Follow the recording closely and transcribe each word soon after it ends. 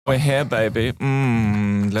We're here, baby.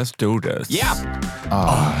 Let's do this. Yeah.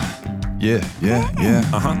 Yeah.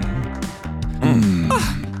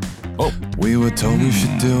 Oh. We were told we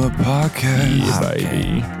should do a podcast. Yeah,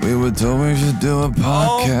 baby. We were told we should do a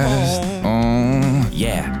podcast.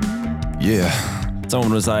 Yeah. Yeah.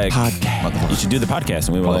 Someone was like, Podcast. you should do the podcast.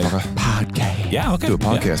 And we were like, Motherfucker. Podcast. yeah, okay. Do a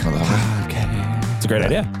podcast, motherfucker. Podcast. It's a great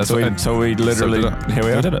idea. That's So we literally, So we did it. here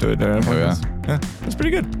we are. did it. Do it. Here we are. Yeah, that's pretty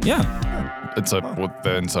good. Yeah. So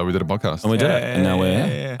we did a podcast. And we did it. And now we're Yeah.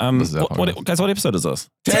 here. This is our What, guys, what episode is this?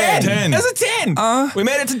 10. It's a 10. We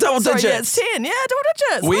made it to double Sorry, digits. yeah, it's 10. Yeah, double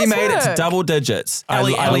digits. We Nice made it to work. double digits. I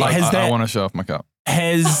Ellie, has I that... want to show off my cup.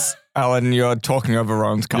 Has... Alan, you're talking over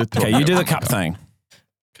Ron's cup. Okay, you do the cup thing.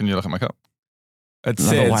 Can you look at my cup? It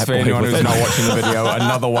Another says, white for boy anyone with who's it. not watching the video,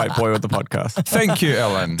 another white boy with the podcast. Thank you,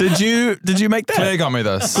 Ellen. Did you make that? Claire got me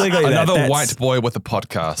this. Claire got you that. Another That's- white boy with a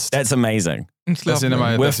podcast. That's amazing. It's That's into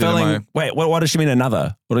my. We're that's into filling... Wait, what does she mean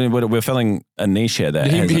another? We're filling a niche here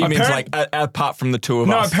that He has... means like apart from the two of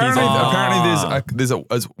No, us. apparently, he's-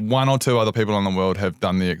 there's one or two other people in the world have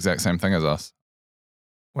done the exact same thing as us.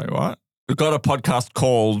 Wait, what? We've got a podcast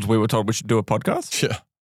called We Were Told We Should Do a Podcast. Yeah.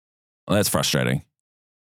 Well, that's frustrating.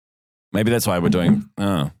 Maybe that's why we're doing...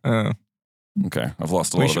 Oh, okay. I've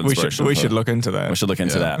lost a lot of inspiration. We should look into that. We should look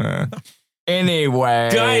into that. Anyway,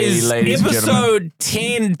 Guys, ladies and gentlemen. episode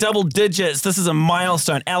 10, double digits. This is a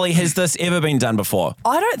milestone. Ellie, has this ever been done before?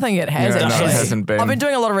 I don't think it has, No, actually. it hasn't been. I've been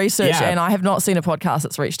doing a lot of research Yeah. and I have not seen a podcast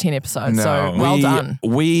that's reached 10 episodes. No. So well done.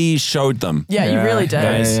 We showed them. Yeah, you really did.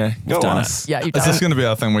 Guys, We've done us. Yeah, you've Is done this it. going to be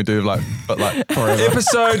our thing we do,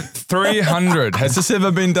 episode 300? Has this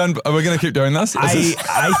ever been done? Are we going to keep doing this? I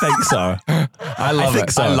think so. I love think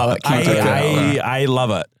it. so. I love it. Keep doing it. I love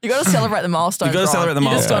it. You got to celebrate the milestones. You gotta Ron. celebrate the You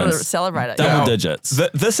just got to milestones. celebrate it. Double Yeah. digits.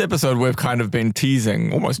 This episode, we've kind of been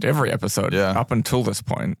teasing almost every episode up until this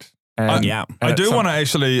point. And, Yeah. I do and want to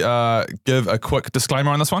actually give a quick disclaimer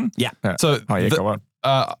on this one. Yeah. So go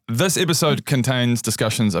on. this episode contains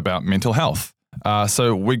discussions about mental health.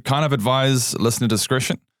 So we kind of advise listener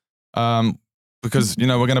discretion because, we're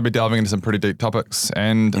going to be delving into some pretty deep topics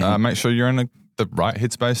and make sure you're in the right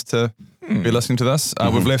headspace to be listening to this.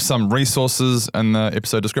 We've left some resources in the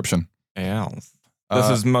episode description. Yeah. This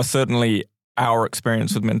is most certainly our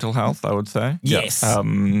experience with mental health, I would say. Yes.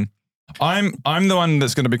 I'm the one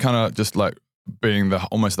that's going to be kind of just like being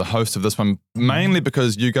almost the host of this one, mainly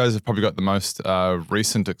because you guys have probably got the most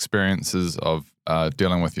recent experiences of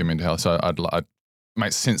dealing with your mental health. So it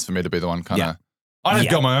makes sense for me to be the one kind of. I've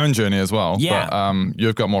got my own journey as well. Yeah. But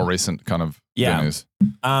you've got more recent kind of journeys.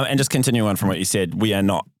 And just continuing on from what you said, we are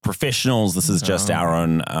not professionals. This is just our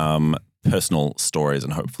own personal stories,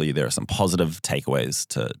 and hopefully there are some positive takeaways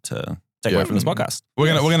to take away from this podcast. We're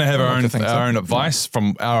gonna have I like to think so. our own advice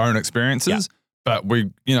from our own experiences. But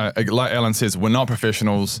we, like Alan says, we're not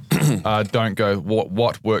professionals. Don't go.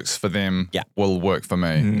 What works for them will work for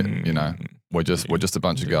me. We're just a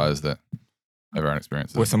bunch of guys that have our own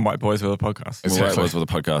experiences. We're some white boys with a podcast. We're white boys with a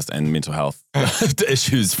podcast and mental health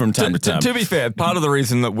issues from time to time. To be fair, part of the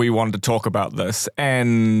reason that we wanted to talk about this,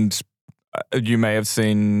 and you may have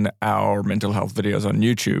seen our mental health videos on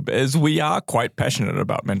YouTube, is we are quite passionate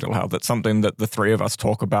about mental health. It's something that the three of us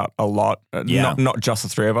talk about a lot. Not just the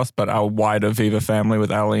three of us, but our wider Viva family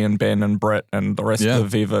with Ali and Ben and Brett and the rest of the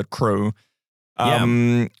Viva crew.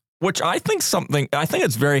 Which I think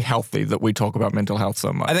it's very healthy that we talk about mental health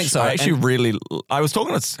so much. I think so. I actually I was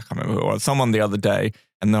talking to, I can't remember who it was, someone the other day,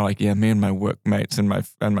 and they're like, yeah, me and my workmates and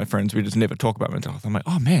my friends, we just never talk about mental health. I'm like,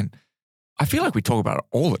 oh man, I feel like we talk about it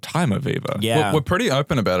all the time at Viva. Yeah. We're pretty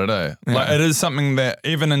open about it, eh? Yeah. Like it is something that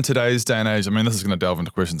even in today's day and age, I mean, this is going to delve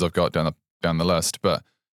into questions I've got down the list, but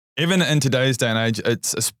even in today's day and age,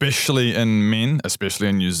 it's especially in men, especially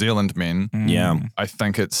in New Zealand men, I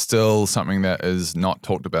think it's still something that is not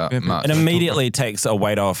talked about much. It immediately takes a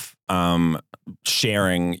weight off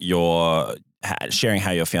sharing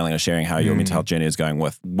how you're feeling or sharing how your mental health journey is going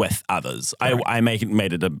with others. Right. I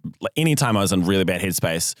made it anytime I was in really bad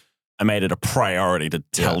headspace, I made it a priority to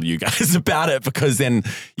tell you guys about it, because then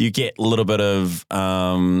you get a little bit of,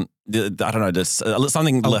 I don't know, just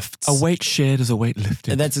something lifts. A weight shared is a weight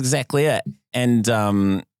lifted. That's exactly it. And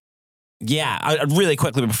I really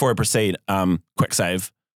quickly before I proceed, quick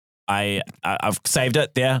save. I've saved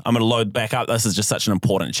it there. I'm going to load back up. This is just such an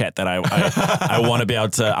important chat that I want to be able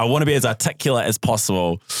to. I want to be as articulate as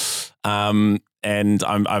possible. And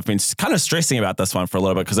I've been kind of stressing about this one for a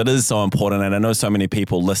little bit because it is so important, and I know so many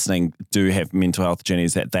people listening do have mental health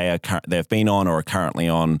journeys that they've been on or are currently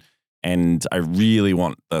on, and I really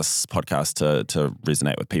want this podcast to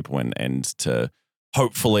resonate with people and to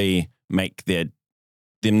hopefully make their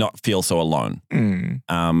them not feel so alone.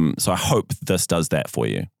 So I hope this does that for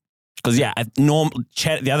you. Because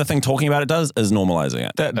the other thing talking about it does is normalizing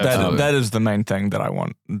it. That is the main thing that I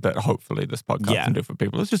want, that hopefully this podcast can do for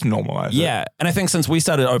people. It's just normalize it. Yeah, and I think since we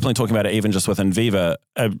started openly talking about it, even just within Viva,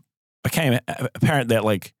 it became apparent that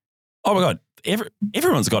like, oh my God,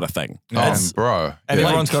 everyone's got a thing. Bro. And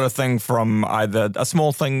everyone's got a thing, from either a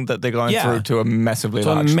small thing that they're going through to a massively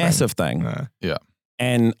large massive thing. Yeah.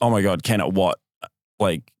 And oh my God,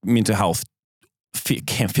 mental health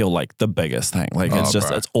can feel like the biggest thing. Like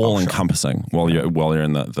it's all encompassing while you're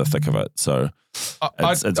in the thick of it. So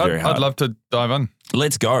it's very hard. I'd love to dive in.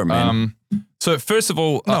 Let's go, man. So first of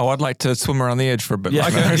all, no, I'd like to swim around the edge for a bit. Yeah,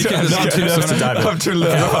 I'm too nervous to dive in. I'm too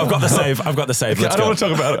nervous. I've got the save. Okay, I don't want to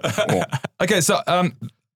talk about it. Okay, so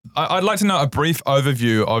I'd like to know a brief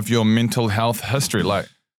overview of your mental health history. Like,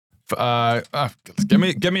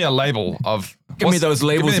 give me a label of. Give me those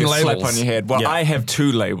labels you slap labels. on your head. Well, I have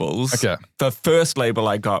 2 labels. Okay. The first label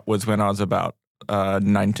I got was when I was about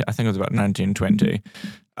 19. I think it was about 19, 20.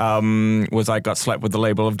 Was I got slapped with the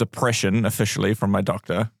label of depression officially from my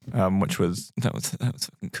doctor, which was that was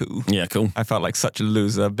fucking cool. Yeah, cool. I felt like such a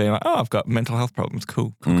loser being like, oh, I've got mental health problems.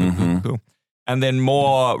 Cool. And then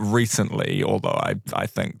more recently, although I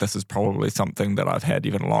think this is probably something that I've had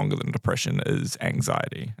even longer than depression, is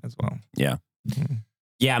anxiety as well. Yeah.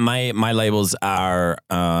 Yeah, my labels are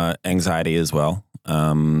anxiety as well.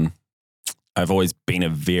 I've always been a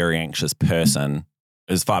very anxious person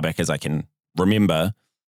as far back as I can remember.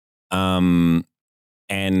 And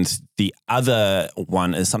the other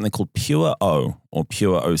one is something called Pure O, or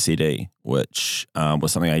Pure OCD, which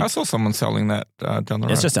was something I saw someone selling that down the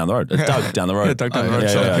road. It's just down the road. It's Doug down the road. Yeah, Doug down the road.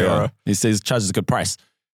 Yeah. He charges a good price.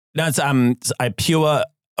 No, it's a Pure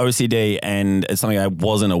OCD, and it's something I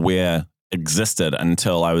wasn't aware existed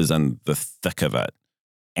until I was in the thick of it.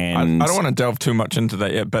 And I don't want to delve too much into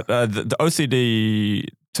that yet, but the OCD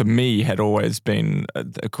to me had always been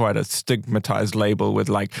quite a stigmatized label, with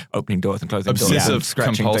like opening doors and closing doors, obsessive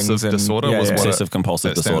scratching compulsive things, disorder. obsessive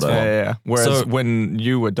compulsive disorder. Yeah. Whereas So- when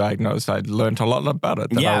you were diagnosed, I learned a lot about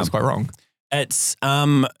it. That I was quite wrong. It's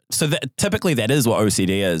so that typically that is what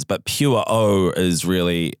OCD is, but Pure O is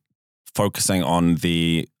really focusing on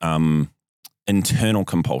the internal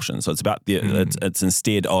compulsion. So it's about it's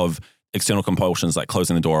instead of external compulsions like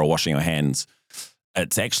closing the door or washing your hands.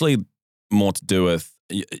 It's actually more to do with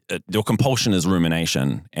your compulsion is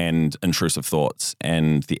rumination and intrusive thoughts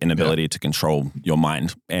and the inability to control your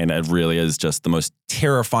mind. And it really is just the most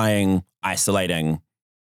terrifying, isolating,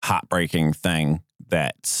 heartbreaking thing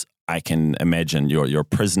that I can imagine. You're a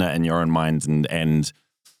prisoner in your own mind, and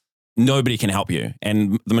nobody can help you.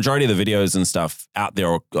 And the majority of the videos and stuff out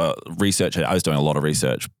there, research, I was doing a lot of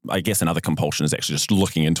research. I guess another compulsion is actually just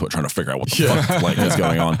looking into it, trying to figure out what the fuck is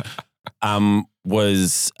going on.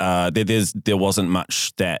 There wasn't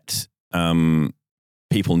much that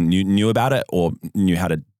people knew about it or knew how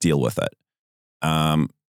to deal with it.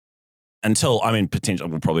 Until, potentially,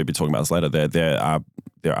 we'll probably be talking about this later. There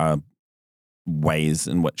are ways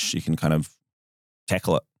in which you can kind of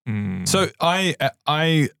tackle it. So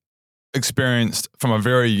I experienced from a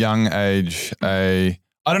very young age I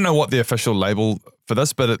don't know what the official label for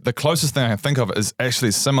this, but the closest thing I can think of is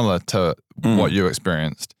actually similar to what you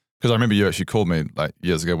experienced. Because I remember you actually called me like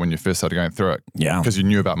years ago when you first started going through it. Yeah. Because you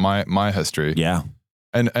knew about my history. Yeah.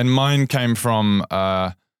 And mine came from,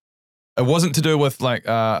 it wasn't to do with like,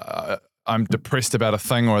 I'm depressed about a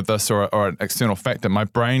thing or this or an external factor. My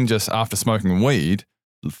brain just, after smoking weed,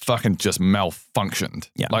 fucking just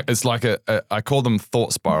malfunctioned. Yeah. Like, it's like I call them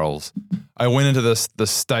thought spirals. I went into this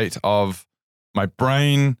state of my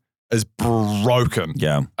brain is broken.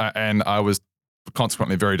 Yeah. And I was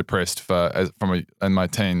consequently very depressed in my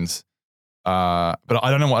teens. But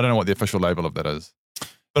I don't know what the official label of that is.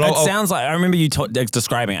 But It sounds like, I remember you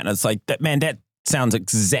describing it, and it's like, that sounds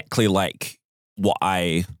exactly like what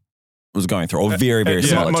I was going through, or very, very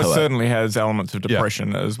similar it most to it. certainly has elements of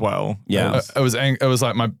depression as well. Yeah. It was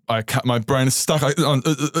like my brain is stuck. I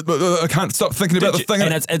can't stop thinking about the thing.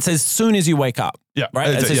 And it's as soon as you wake up. Yeah. Right?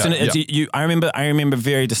 It's as soon as I remember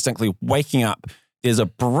very distinctly waking up. There's a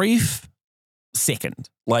brief second,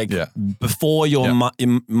 before your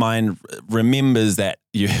mind remembers that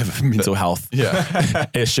you have a mental health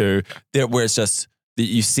issue, where it's just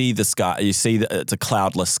you see the sky, you see that it's a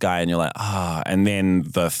cloudless sky, and you're like, and then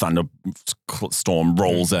the thunderstorm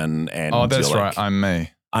rolls in, and that's you're like, right, I'm me.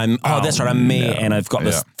 That's right, I'm me, and I've got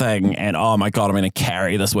this thing, and oh my God, I'm going to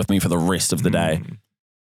carry this with me for the rest of the day.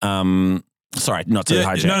 Sorry, not to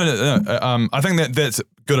hijack. No. I think that's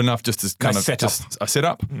good enough just to kind of setup. just a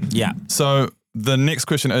setup. Yeah. So the next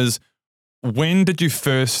question is, when did you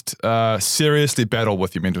first seriously battle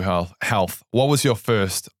with your mental health? What was your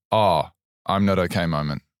first, I'm not okay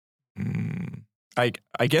moment?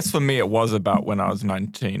 I guess for me it was about when I was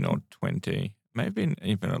 19 or 20, maybe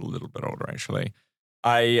even a little bit older actually.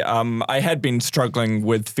 I had been struggling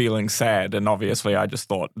with feeling sad, and obviously I just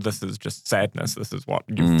thought this is just sadness. This is what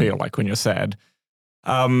you feel like when you're sad.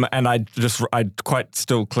 And I quite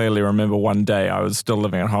still clearly remember one day I was still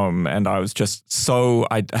living at home, and I was just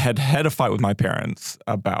I had a fight with my parents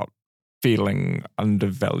about feeling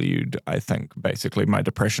undervalued. I think basically my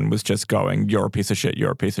depression was just going, you're a piece of shit,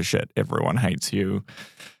 you're a piece of shit, everyone hates you.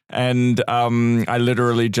 And I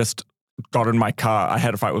literally just got in my car. I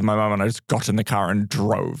had a fight with my mum, and I just got in the car and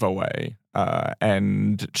drove away.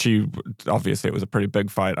 And obviously it was a pretty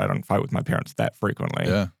big fight. I don't fight with my parents that frequently.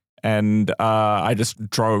 Yeah. And I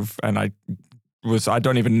just drove, and I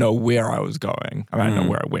don't even know where I was going. I mean, I know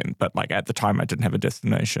where I went, but like at the time I didn't have a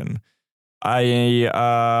destination. I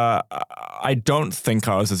don't think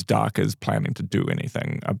I was as dark as planning to do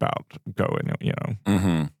anything about going,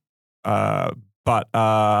 But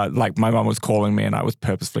like my mum was calling me, and I was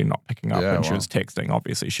purposefully not picking up when she was texting.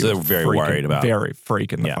 Obviously, she was very worried about, very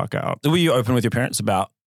freaking the fuck out. Were you open with your parents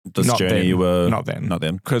about this not journey? Then. You were not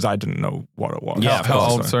then, because I didn't know what it was. Yeah, How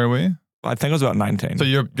old, sorry, were you? I think I was about 19. So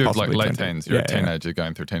you're like possibly late 20. teens. You're a Yeah. teenager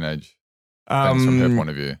going through teenage things from her point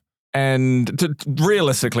of view. And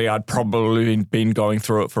realistically, I'd probably been going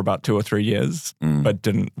through it for about 2 or 3 years, but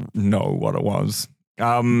didn't know what it was.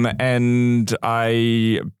 And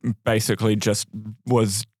I basically just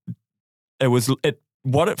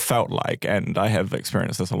what it felt like, and I have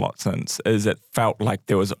experienced this a lot since, is it felt like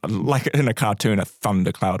there was, like in a cartoon, a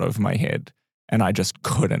thundercloud over my head, and I just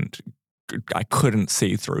couldn't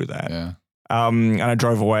see through that. Yeah. And I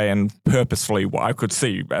drove away, and purposefully what I could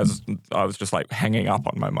see as I was just like hanging up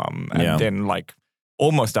on my mum, and then like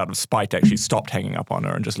almost out of spite actually stopped hanging up on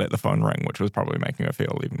her and just let the phone ring, which was probably making her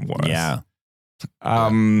feel even worse. Yeah.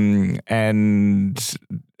 And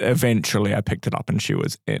eventually I picked it up, and she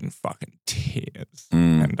was in fucking tears,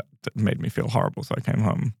 and it made me feel horrible. So I came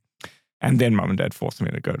home, and then mum and dad forced me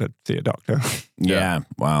to go to see a doctor. Yeah.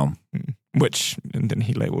 Wow. And then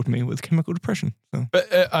he labeled me with chemical depression. So. But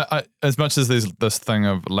I, as much as this thing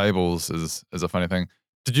of labels is a funny thing,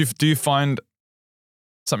 do you find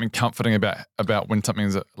something comforting about when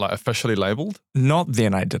something's like officially labeled? Not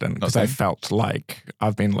then, I didn't, because I felt like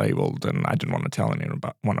I've been labeled, and I didn't want to tell anyone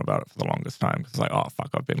about it for the longest time, because like, oh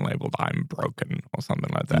fuck, I've been labeled, I'm broken or something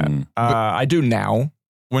like that. I do now.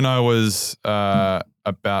 When I was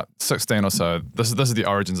about 16 or so, this is the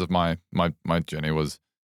origins of my journey. Was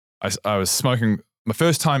I was smoking, my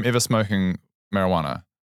first time ever smoking marijuana,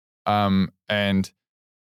 and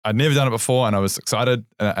I'd never done it before, and I was excited,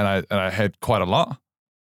 and I had quite a lot.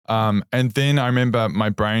 And then I remember my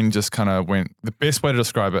brain just kind of went, the best way to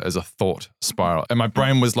describe it is a thought spiral. And my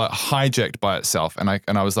brain was like hijacked by itself. And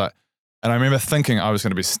I was like, and I remember thinking I was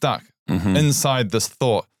going to be stuck inside this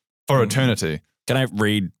thought for eternity. Can I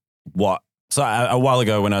read what? So a while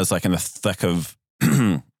ago, when I was like in the thick of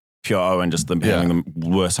Pure O and just having the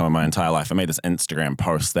worst time of my entire life, I made this Instagram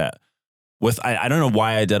post that I don't know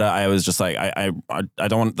why I did it. I was just like, I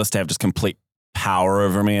don't want this to have just complete power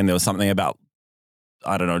over me. And there was something about,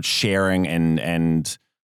 I don't know, sharing and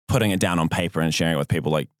putting it down on paper and sharing it with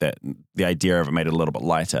people, like that. The idea of it made it a little bit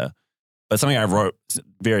lighter. But something I wrote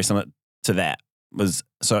very similar to that was,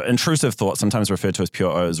 so intrusive thoughts, sometimes referred to as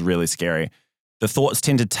pure O, is really scary. The thoughts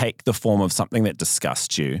tend to take the form of something that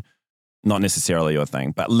disgusts you, not necessarily your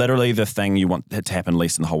thing, but literally the thing you want it to happen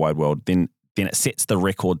least in the whole wide world. Then it sets the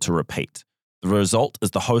record to repeat. The result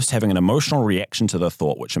is the host having an emotional reaction to the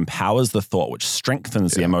thought, which empowers the thought, which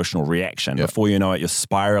strengthens the emotional reaction. Before you know it, you're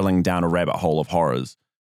spiraling down a rabbit hole of horrors,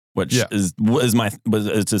 which is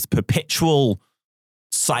this perpetual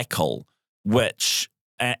cycle, which,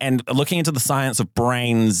 and looking into the science of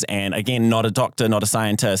brains, and again, not a doctor, not a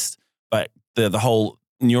scientist, but the whole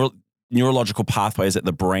neurological pathways that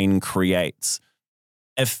the brain creates.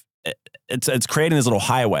 If it's creating these little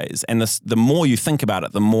highways, and the more you think about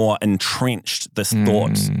it, the more entrenched this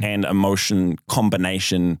thought and emotion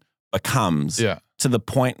combination becomes, to the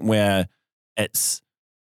point where it's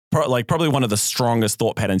probably one of the strongest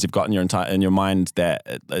thought patterns you've got in your mind, that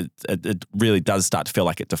it really does start to feel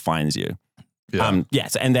like it defines you.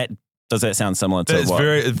 Yes, and does that sound similar to It's what?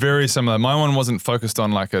 very, very similar. My one wasn't focused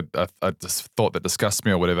on like a thought that disgusts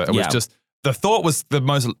me or whatever. It was just, the thought was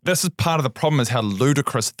this is part of the problem, is how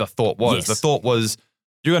ludicrous the thought was. Yes. The thought was,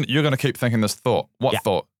 you're gonna keep thinking this thought. What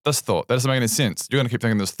thought? This thought. That doesn't make any sense. You're gonna keep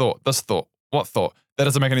thinking this thought. This thought. What thought? That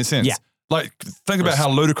doesn't make any sense. Yeah. Like, think about how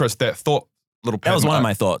ludicrous that thought little That was pattern. one of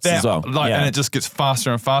my thoughts as well. And it just gets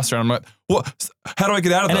faster and faster. And I'm like, what? How do I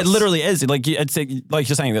get out of And this? it literally is it's like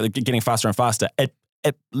you're saying that getting faster and faster.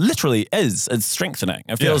 It literally is. It's strengthening.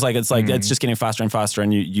 It feels like it's just getting faster and faster,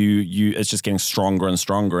 and you it's just getting stronger and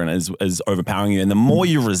stronger, and is overpowering you. And the more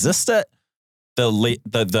you resist it,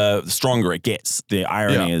 the stronger it gets. The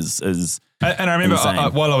irony is. And I remember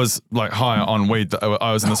insane. while I was like high on weed,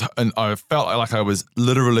 I was in this, and I felt like I was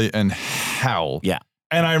literally in hell. Yeah.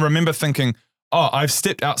 And I remember thinking, oh, I've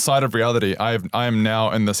stepped outside of reality. I am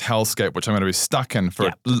now in this hellscape, which I'm going to be stuck in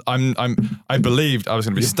for. I believed I was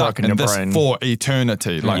going to be stuck in this brain. for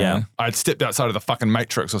eternity. Like Yeah. I'd stepped outside of the fucking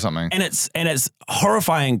Matrix or something. And it's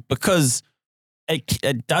horrifying because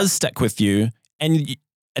it does stick with you, and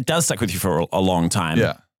it does stick with you for a long time.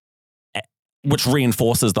 Yeah. Which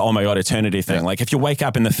reinforces the, oh my God, eternity thing. Yeah. Like if you wake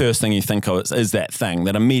up and the first thing you think of is that thing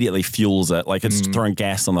that immediately fuels it, like it's throwing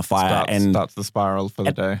gas on the fire. Starts the spiral for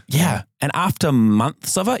the day. Yeah. And after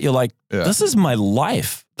months of it, you're like, Yeah. this is my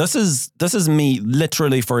life. This is me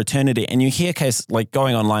literally for eternity. And you hear case like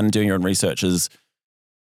going online and doing your own research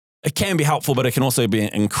it can be helpful, but it can also be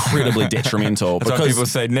incredibly detrimental. That's why people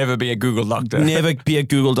say never be a Google doctor. Never be a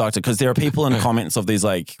Google doctor, because there are people in comments of these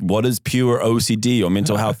like, what is pure OCD or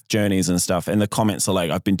mental health journeys and stuff? And the comments are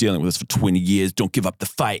like, I've been dealing with this for 20 years. Don't give up the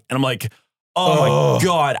fight. And I'm like, oh my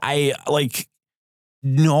God,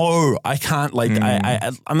 no, I can't. Like,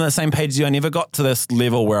 I'm on the same page as you. I never got to this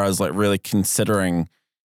level where I was like really considering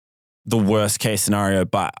the worst case scenario,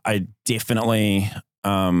 but I definitely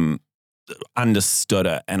understood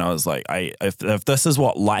it. And I was like, if this is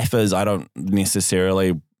what life is, I don't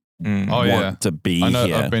necessarily want to be I know.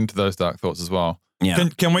 here. I've been to those dark thoughts as well. Yeah.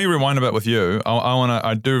 Can we rewind a bit with you?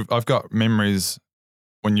 I've got memories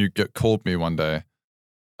when you called me one day.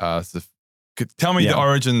 Tell me the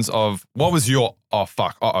origins of what was your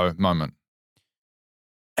moment.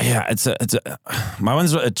 Yeah, my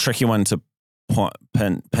one's a tricky one to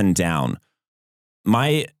pin down.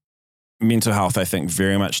 My mental health, I think,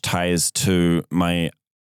 very much ties to my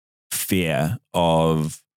fear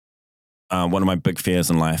of one of my big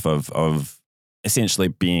fears in life of essentially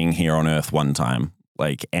being here on Earth one time,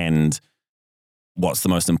 like, and what's the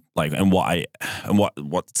most like, and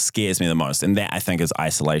what scares me the most, and that I think is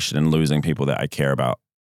isolation and losing people that I care about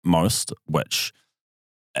most. Which,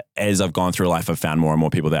 as I've gone through life, I've found more and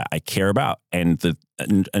more people that I care about, and the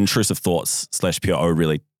intrusive thoughts / PRO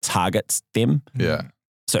really targets them. Yeah.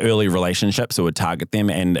 So early relationships, it would target them,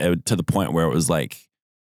 and to the point where it was like,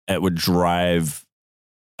 it would drive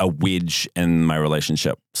a wedge in my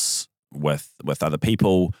relationships with other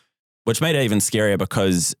people, which made it even scarier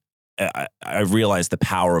because I realized the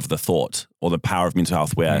power of the thought, or the power of mental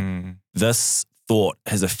health, where this thought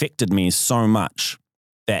has affected me so much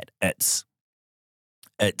that it's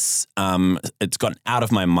gotten out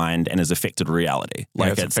of my mind and has affected reality.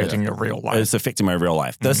 Like it's affecting your real life. It's affecting my real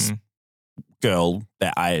life. This girl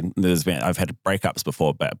that I've had breakups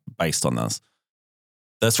before based on this.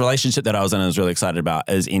 This relationship that I was in and was really excited about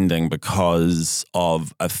is ending because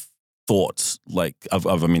of a thought, like of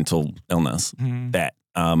a mental illness that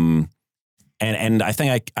and I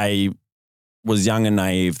think I was young and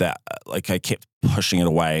naive that like I kept pushing it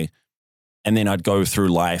away, and then I'd go through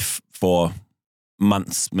life for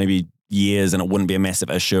months, maybe years, and it wouldn't be a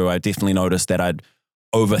massive issue. I definitely noticed that I'd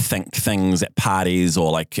overthink things at parties,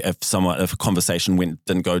 or like if a conversation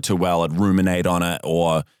didn't go too well, I'd ruminate on it,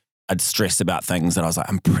 or I'd stress about things that I was like,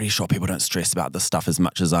 I'm pretty sure people don't stress about this stuff as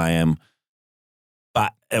much as I am.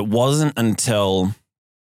 But it wasn't until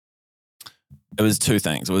it was two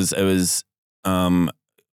things. It was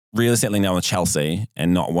really settling down with Chelsea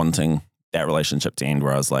and not wanting that relationship to end,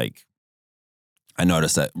 where I was like, I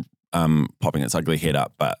noticed it popping its ugly head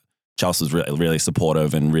up, but Chelsea was really, really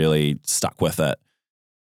supportive and really stuck with it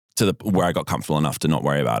to where I got comfortable enough to not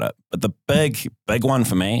worry about it. But the big one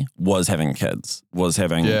for me was having kids, was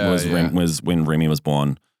when Remy was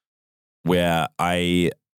born, where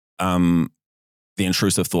the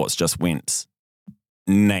intrusive thoughts just went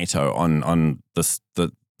NATO on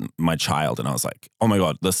my child. And I was like, oh my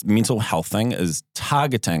God, this mental health thing is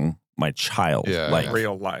targeting my child. Yeah, like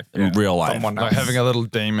real life. in real life. Someone Like else. having a little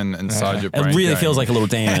demon inside your brain. It really going, feels like a little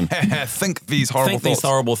demon. Think these horrible Think thoughts. these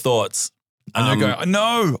horrible thoughts. And you're going,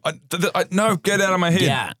 no, no, get out of my head.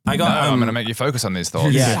 Yeah, I got. I'm going to make you focus on these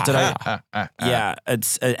thoughts. Yeah, did I? Yeah,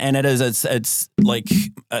 it's like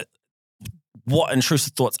what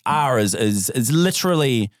intrusive thoughts are is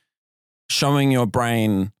literally showing your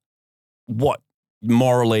brain what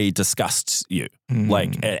morally disgusts you,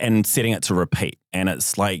 like, and setting it to repeat. And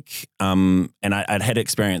it's like, and I'd had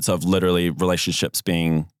experience of literally relationships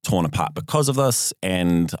being torn apart because of this,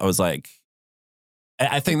 and I was like,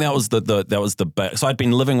 I think that was the big. So I'd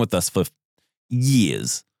been living with this for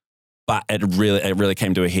years, but it really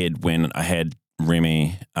came to a head when I had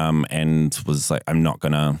Remy, and was like, I'm not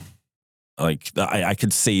gonna, like, I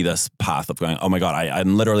could see this path of going, oh my God,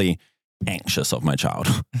 I'm literally anxious of my child.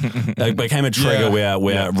 It became a trigger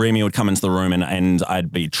where Remy would come into the room and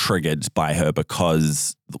I'd be triggered by her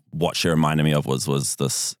because what she reminded me of was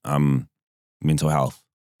this mental health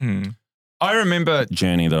I remember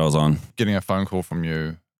journey that I was on. getting a phone call from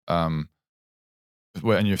you, and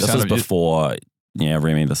you This was before,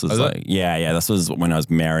 Remy. This was Is like, it? this was when I was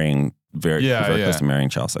marrying, very close to marrying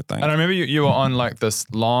Chelsea, I think. and I remember you were on like this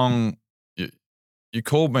long. You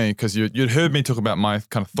called me because you'd heard me talk about my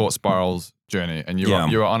kind of thought spirals journey, and you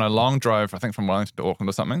were on a long drive, I think from Wellington to Auckland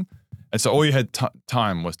or something, and so all you had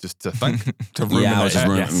time was just to think, To ruminate. I was just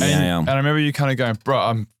and I remember you kind of going,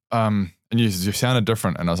 bro, and you sounded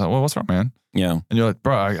different, and I was like, well, what's wrong, man? Yeah. And you're like,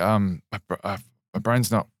 bro, my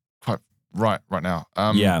brain's not quite right now.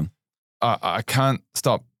 I can't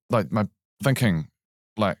stop like my thinking,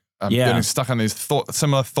 like I'm getting stuck in these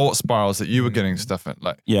similar thought spirals that you were getting stuff in.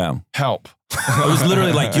 Like, help. It was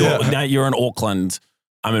literally like, now you're in Auckland,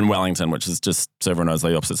 I'm in Wellington, which is just, so everyone knows,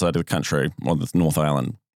 the opposite side of the country, on the North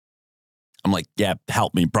Island. I'm like,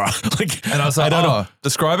 help me, bro. Like, And I was like,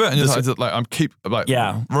 describe it. And you're like,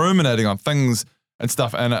 I'm ruminating on things and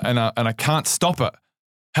stuff, and I can't stop it.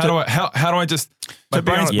 How do I just? My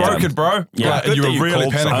brain's broken, bro. Yeah. Like, and you were really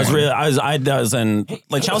panicking. I was in,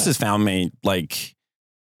 like, Chelsea's found me like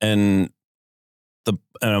in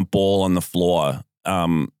a ball on the floor,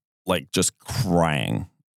 like just crying.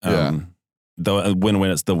 When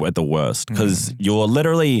it's at the worst, because you're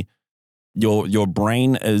literally your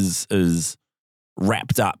brain is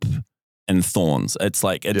wrapped up in thorns. It's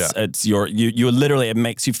like you're literally, it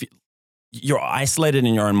makes you feel you're isolated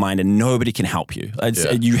in your own mind and nobody can help you.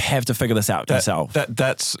 You have to figure this out yourself.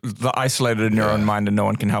 That's the isolated in your own mind and no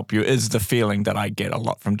one can help you is the feeling that I get a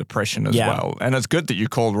lot from depression as well. And it's good that you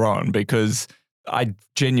called Rowan, because I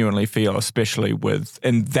genuinely feel, especially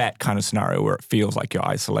in that kind of scenario where it feels like you're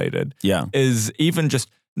isolated, is even just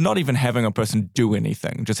not even having a person do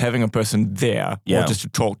anything, just having a person there or just to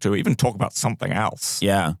talk to, even talk about something else,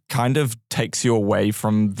 kind of takes you away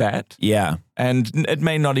from that. Yeah. And it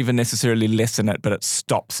may not even necessarily lessen it, but it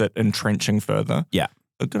stops it entrenching further. Yeah.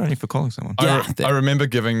 But good on you for calling someone. I remember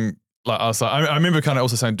giving, like, I remember kind of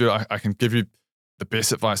also saying, dude, I can give you the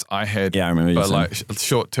best advice I had. Yeah, I remember you but saying. like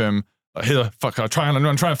short term, like, here, fuck, I'm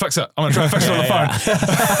gonna try and fix it. I'm gonna try and fix it on the phone.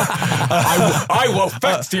 I will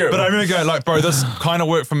fix you. But I remember going like, bro, this kind of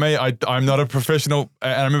worked for me. I'm not a professional.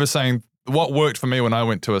 And I remember saying what worked for me when I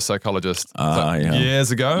went to a psychologist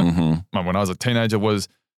years ago, when I was a teenager, was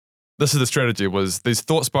this is the strategy, was these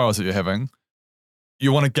thought spirals that you're having,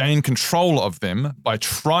 you want to gain control of them by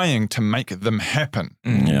trying to make them happen.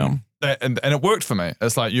 Yeah. And it worked for me.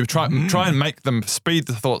 It's like you try and make them, speed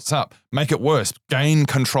the thoughts up, make it worse, gain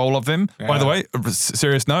control of them. Yeah. By the way,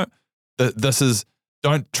 serious note, this is,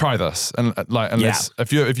 don't try this. And like, unless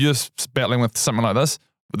if you're battling with something like this,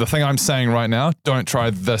 the thing I'm saying right now, don't try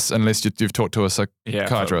this unless you've talked to a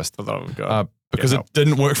psychiatrist. Because it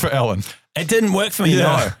didn't work for Ellen. It didn't work for me.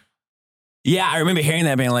 No. Yeah, I remember hearing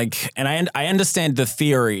that, being like, and I understand the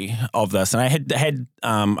theory of this, and I had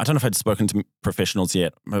I don't know if I'd spoken to professionals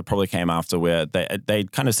yet, but it probably came after, where they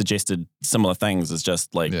kind of suggested similar things, as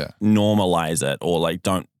just like normalize it, or like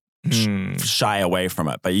don't shy away from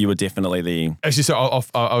it. But you were definitely the actually. So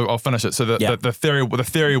I'll finish it. So the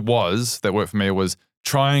theory was that worked for me was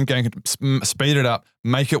try and speed it up,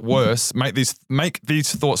 make it worse, make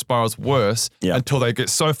these thought spirals worse until they get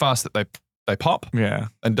so fast that they pop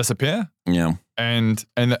and disappear. Yeah. And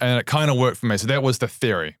it kind of worked for me. So that was the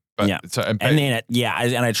theory. But,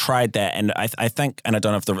 and I tried that, and I think, and I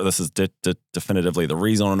don't know if this is definitively the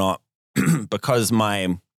reason or not, because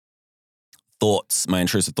my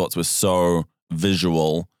intrusive thoughts were so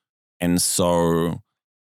visual, and so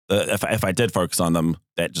if I did focus on them,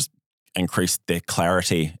 that just increased their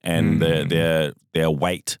clarity and their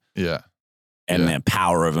weight. Yeah. And their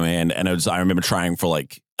power over me. And it was, I remember trying for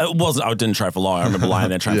like, I didn't try for long. I remember lying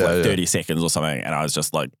there trying for like 30 seconds or something. And I was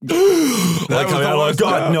just like, oh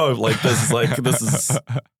God, no. Like this is,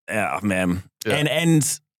 yeah, man. Yeah.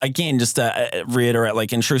 And again, just to reiterate,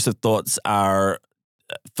 like, intrusive thoughts are,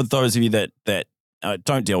 for those of you that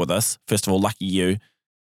don't deal with this, first of all, lucky you.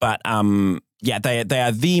 But they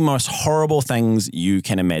are the most horrible things you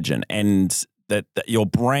can imagine. And that your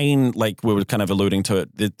brain, like we were kind of alluding to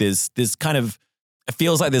it, there's kind of, it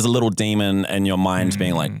feels like there's a little demon in your mind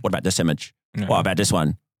being like, what about this image? Yeah. What about this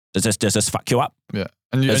one? Does this fuck you up? Yeah.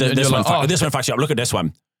 And this one fucks you up. Look at this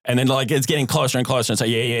one. And then like it's getting closer and closer, and so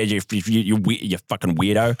you fucking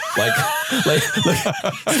weirdo. Like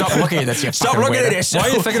Stop looking at this. You stop fucking looking at weirdo. this. Why are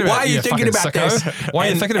you thinking about Why are you you thinking fucking about sicko? this? Why are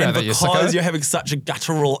you thinking about that, you because sicko? you're having such a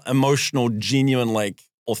guttural, emotional, genuine, like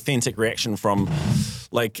authentic reaction from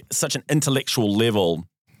like such an intellectual level.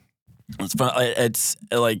 It's from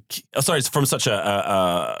such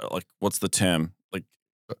a like what's the term, like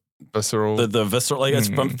Visceral. the visceral, like it's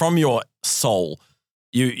from your soul.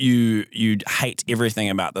 You hate everything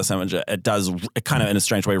about this image. It kind of in a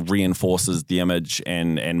strange way reinforces the image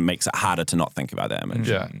and makes it harder to not think about that image.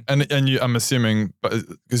 Yeah, and I'm assuming,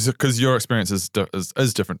 because your experience is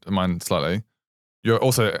different to mine slightly. You're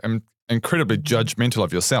also incredibly judgmental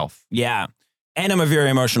of yourself. Yeah, and I'm a very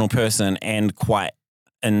emotional person and quite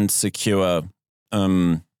insecure. A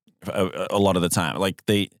lot of the time,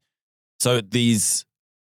 these.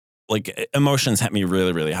 Like emotions hit me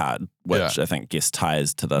really, really hard, which I think gets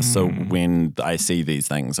ties to this. So when I see these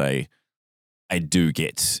things, I do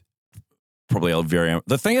get probably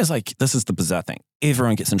the thing is like, this is the bizarre thing.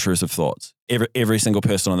 Everyone gets intrusive thoughts. Every single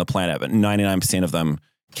person on the planet, but 99% of them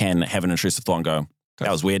can have an intrusive thought and go, that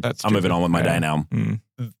was weird. I'm moving on with my day now.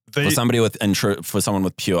 For someone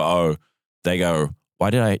with pure O, they go, why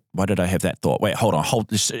did I have that thought? Wait, hold on,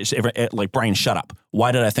 like brain, shut up.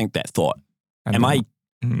 Why did I think that thought?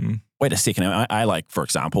 Wait a second. I like, for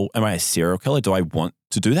example, am I a serial killer? Do I want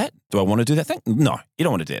to do that? Do I want to do that thing? No, you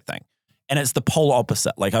don't want to do that thing. And it's the polar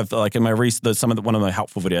opposite. Like in my research, one of the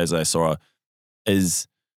helpful videos I saw was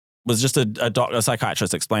just a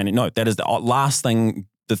psychiatrist explaining, no, that is the last thing.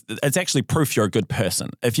 It's actually proof you're a good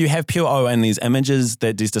person. If you have pure O and these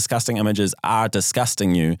disgusting images are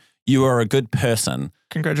disgusting you are a good person.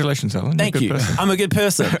 Congratulations, Alan. Thank you. I'm a good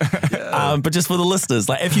person. But just for the listeners,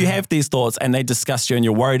 like if you have these thoughts and they disgust you and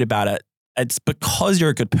you're worried about it, it's because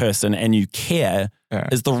you're a good person and you care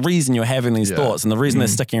is the reason you're having these thoughts. And the reason they're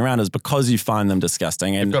sticking around is because you find them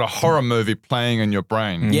disgusting. And you've got a horror movie playing in your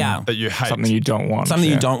brain that you hate. Something you don't want. Something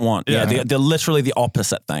you don't want. Yeah. They're literally the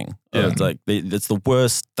opposite thing. Yeah. It's like it's the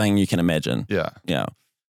worst thing you can imagine. Yeah. Yeah.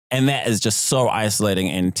 And that is just so isolating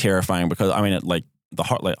and terrifying because, I mean, the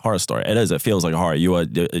horror story, it feels like a horror. You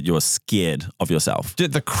are scared of yourself.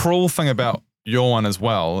 The cruel thing about your one as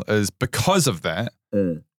well is because of that,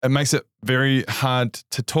 it makes it very hard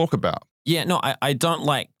to talk about. Yeah, no, I don't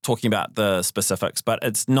like talking about the specifics, but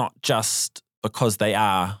it's not just because they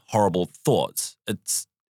are horrible thoughts. It's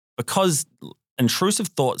because intrusive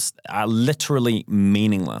thoughts are literally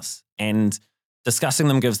meaningless and discussing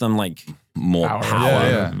them gives them like more power.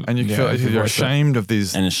 Yeah. And you feel you're ashamed of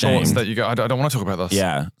these thoughts that you go, I don't want to talk about this.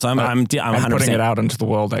 Yeah. So I'm 100%. Putting it out into the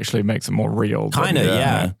world actually makes it more real. Kind of,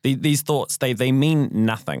 yeah. These thoughts, they mean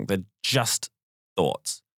nothing. They're just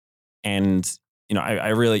thoughts. And, I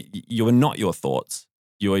really, you are not your thoughts.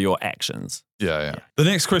 You are your actions. Yeah. The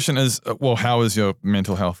next question is, how is your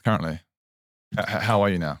mental health currently? How are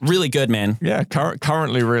you now? Really good, man. Yeah,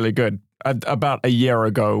 currently really good. About a year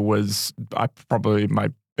ago was probably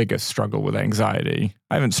my biggest struggle with anxiety.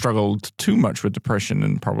 I haven't struggled too much with depression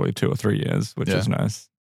in probably 2 or 3 years, which is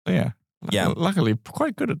nice. So yeah. Luckily,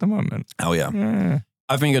 quite good at the moment. Oh yeah.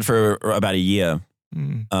 I've been good for about a year.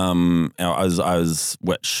 Which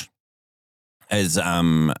has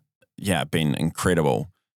been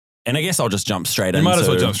incredible. And I guess I'll just jump straight into. You might as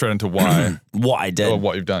well jump straight into why what I did or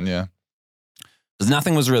what you've done. Yeah. Because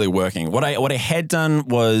nothing was really working. What I had done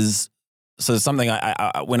was. So something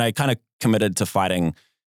I when I kind of committed to fighting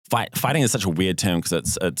is such a weird term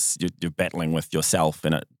because you're battling with yourself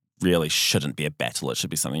and it really shouldn't be a battle. It should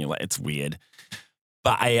be something you're like, it's weird.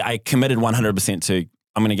 But I committed 100% to,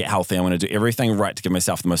 I'm going to get healthy. I'm going to do everything right to give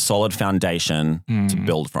myself the most solid foundation to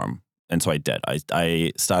build from. And so I did.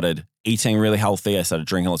 I started eating really healthy. I started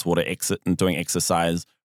drinking lots of water, and doing exercise,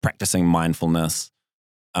 practicing mindfulness,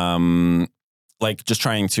 like just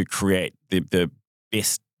trying to create the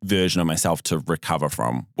best version of myself to recover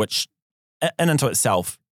from, which in and into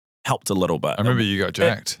itself helped a little bit. I remember you got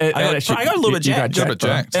jacked. I got a little bit jacked.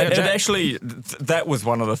 It actually, that was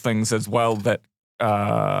one of the things as well that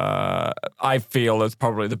I feel is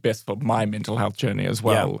probably the best for my mental health journey as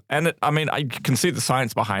well. Yeah. And I can see the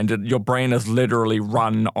science behind it. Your brain is literally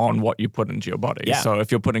run on what you put into your body. Yeah. So if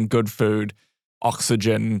you're putting good food,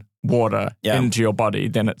 oxygen, water into your body,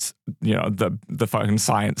 then it's, the fucking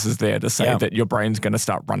science is there to say that your brain's going to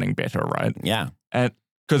start running better, right? Yeah. And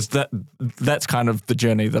because that's kind of the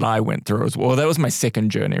journey that I went through as well. That was my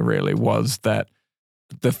second journey, really, was that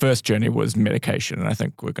the first journey was medication. And I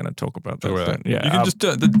think we're going to talk about that. Yeah. You can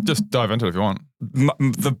just dive into it if you want.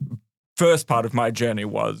 first part of my journey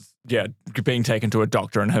was, being taken to a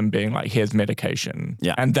doctor and him being like, here's medication.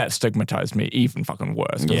 Yeah. And that stigmatized me even fucking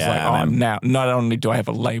worse. 'Cause Yeah, like, man. now, not only do I have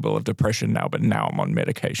a label of depression now, but now I'm on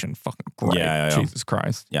medication. Fucking great. Yeah. Jesus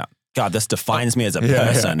Christ. Yeah. God, this defines me as a Yeah,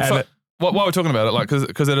 person. yeah. So, while we're talking about it, like,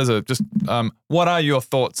 because it is what are your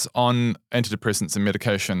thoughts on antidepressants and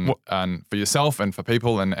medication and for yourself and for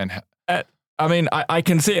people and I mean, I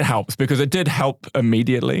can see it helps because it did help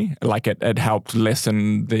immediately. Like it helped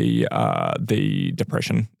lessen the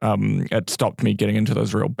depression. It stopped me getting into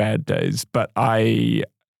those real bad days. But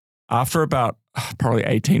after about probably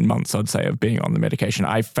 18 months, I'd say, of being on the medication,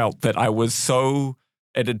 I felt that I was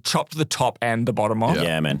it had chopped the top and the bottom off.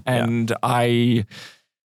 Yeah, man. And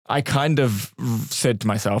I kind of said to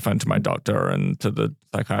myself and to my doctor and to the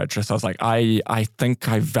psychiatrist, I was like, I think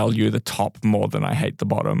I value the top more than I hate the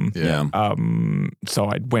bottom. Yeah. So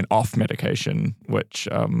I went off medication, which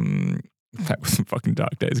that was some fucking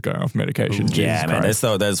dark days going off medication. Jesus Yeah, man. Christ.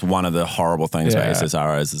 That's one of the horrible things about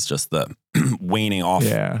SSRIs is just the weaning off.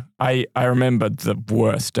 Yeah. I remember the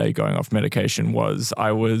worst day going off medication was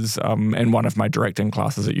I was in one of my directing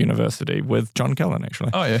classes at university with John Kellen,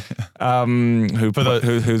 actually. oh yeah,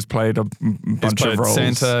 Who's played a he's bunch played of roles.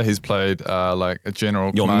 Santa, he's played like a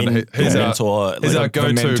general Your commander. He's our mentor. he's our like,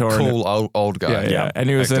 go-to mentor and- cool old guy. Yeah. And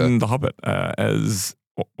he was actor. in The Hobbit as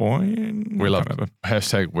Owen. We I love can't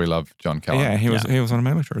remember. we love John Kellen. Yeah, he was one of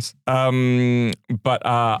my lecturers. But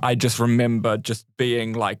I just remember just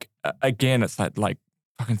being like, again, it's that like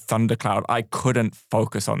fucking thundercloud. I couldn't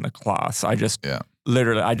focus on the class. I just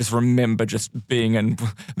literally, I just remember just being in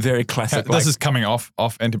very classic. This is coming off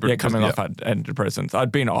antidepressants. Yeah, coming off antidepressants.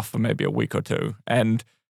 I'd been off for maybe a week or two, and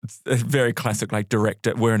it's a very classic like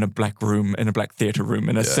director. We're in a black room, in a black theater room,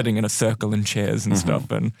 and sitting in a circle in chairs and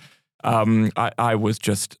stuff, and. I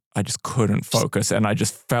just couldn't focus, and I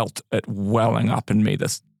just felt it welling up in me,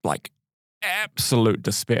 this like absolute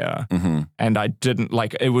despair. And I didn't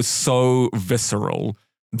like, it was so visceral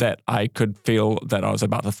that I could feel that I was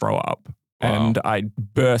about to throw up. Wow. And I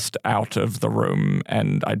burst out of the room,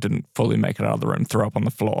 and I didn't fully make it out of the room, threw up on the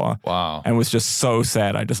floor. Wow. And was just so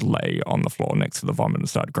sad. I just lay on the floor next to the vomit and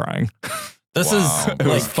started crying. This Wow. is It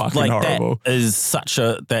was fucking horrible.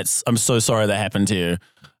 That is I'm so sorry that happened to you.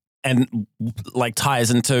 And like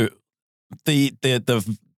ties into the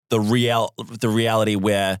reality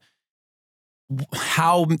where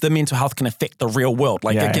how the mental health can affect the real world.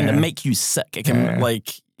 Like it can make you sick. It can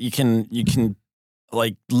like you can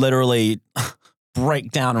like literally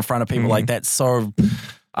break down in front of people. Like that's so.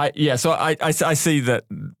 So I see that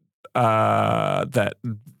that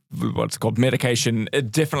what's it called, medication,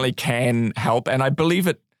 it definitely can help, and I believe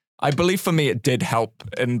for me it did help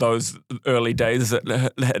in those early days.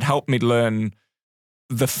 It helped me learn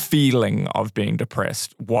the feeling of being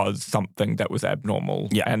depressed was something that was abnormal.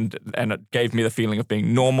 Yeah. And it gave me the feeling of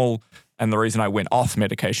being normal. And the reason I went off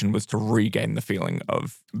medication was to regain the feeling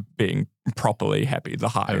of being properly happy, the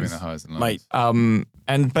highs. Having the highs and lows. Mate.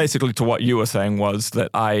 And basically to what you were saying was that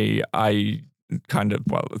I kind of,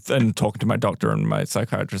 in talking to my doctor and my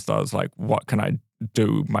psychiatrist, I was like, what can I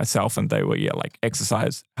do myself? And they were, like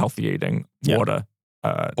exercise, healthy eating, water,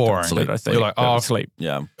 Boring. sleep. I say, You're like, sleep.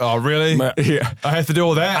 Yeah. Oh, really? Yeah. I have to do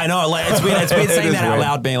all that? I know, like it's weird saying is that out weird.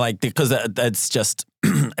 loud, being like, because it's just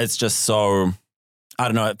so, I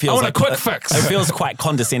don't know, it feels I want like a quick fix. It feels quite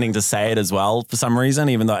condescending to say it as well for some reason,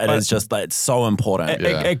 even though it is just like, it's so important.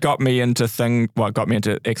 It got me into it got me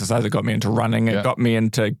into exercise, it got me into running, it got me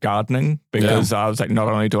into gardening because I was like, not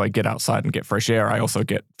only do I get outside and get fresh air, I also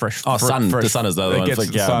get fresh. The sun is the other It one. gets It's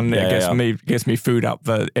like, the sun, it gets me food out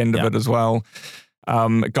the end of it as well.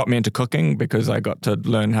 It got me into cooking because I got to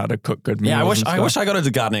learn how to cook good meals. Yeah, and I wish I got into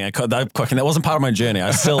gardening. Cooking. That wasn't part of my journey.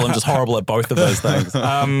 I still am just horrible at both of those things.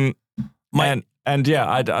 I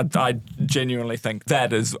genuinely think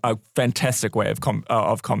that is a fantastic way of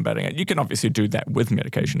combating it. You can obviously do that with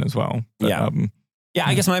medication as well. But, yeah,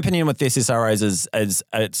 I guess my opinion with the SSRIs is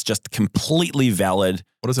it's just completely valid.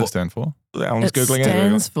 What does it stand for? Alan's It Googling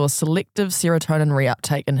stands for selective serotonin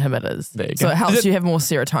reuptake inhibitors. There you So go. it helps you have more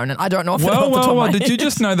serotonin. I don't know if it's off the top of my Did you head.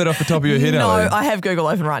 just know that off the top of your head, No, Ali? I have Google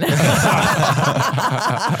open right now.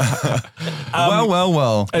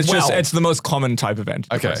 Well. It's the most common type of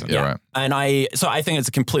antidepressant. Okay, yeah, right. And I think it's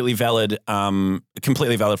completely valid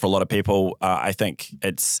for a lot of people. I think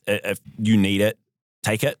if you need it,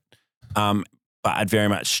 take it. But I'd very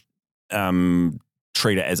much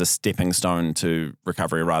treat it as a stepping stone to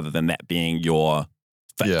recovery rather than that being your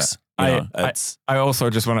fix. Yeah. I also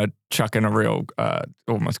just want to chuck in a real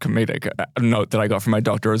almost comedic note that I got from my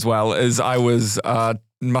doctor as well. Is I was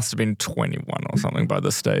must have been 21 or something by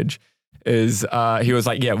this stage, is he was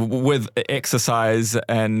like, yeah, with exercise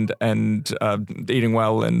and eating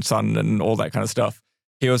well and sun and all that kind of stuff.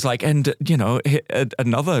 He was like, and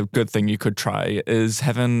another good thing you could try is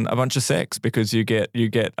having a bunch of sex because you get.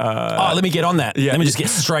 Let me get on that. Yeah. Let me just get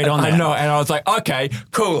straight on that. I know, and I was like, okay,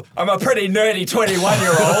 cool. I'm a pretty nerdy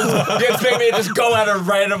 21-year-old. You expect me to just go out and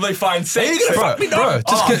randomly find sex? Are you gonna fuck me? Bro,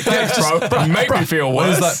 bro. Make me feel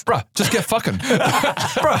worse. He's like, bro, just get fucking.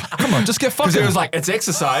 Bro, come on, just get fucking. Because it was like, it's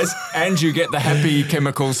exercise and you get the happy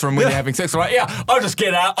chemicals from when you're having sex. I'm like, yeah, I'll just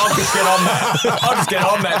get out. I'll just get on that. I'll just get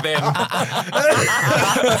on that then.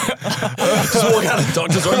 Just walk out of the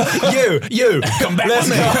doctor's room. You, come back with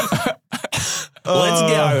me. Let's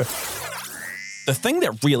go. The thing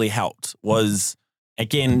that really helped was,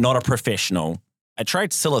 again, not a professional. I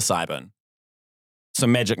tried psilocybin,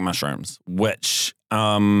 some magic mushrooms, which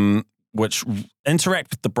interact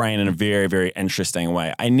with the brain in a very, very interesting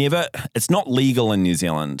way. It's not legal in New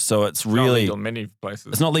Zealand, so it's really not legal in many places.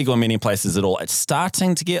 It's not legal in many places at all. It's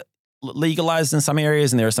starting to get legalized in some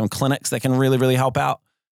areas, and there are some clinics that can really, really help out,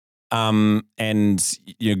 and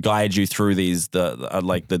guide you through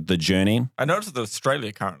the journey. I noticed that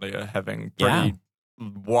Australia currently are having pretty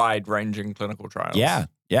wide-ranging clinical trials. Yeah.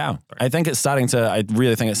 I really think it's starting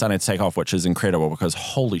to take off, which is incredible because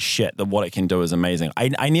holy shit, what it can do is amazing.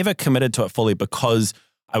 I never committed to it fully because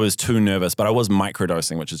I was too nervous, but I was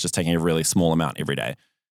microdosing, which is just taking a really small amount every day,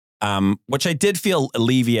 which I did feel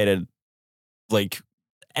alleviated, like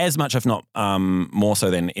as much, if not more so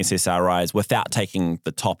than SSRIs, without taking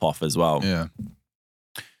the top off as well. Yeah.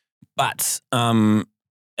 But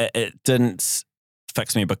it didn't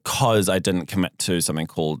fix me because I didn't commit to something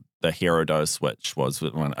called the hero dose, which was,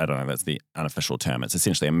 I don't know, that's the unofficial term. It's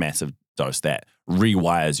essentially a massive dose that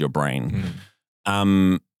rewires your brain.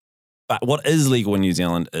 But what is legal in New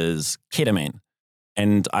Zealand is ketamine.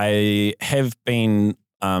 And I have been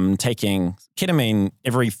taking ketamine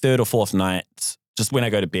every third or fourth night, just when I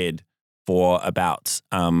go to bed, for about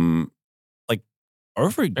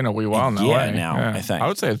over been a wee while now. Yeah. I think. I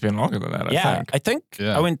would say it's been longer than that. I think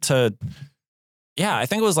I went to. Yeah, I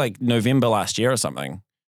think it was like November last year or something.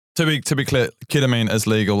 To be clear, ketamine is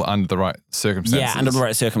legal under the right circumstances. Yeah, under the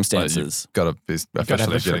right circumstances. Got to be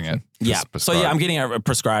officially getting it. Yeah. So I'm getting it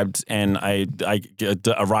prescribed, and it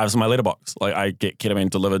arrives in my letterbox. Like I get ketamine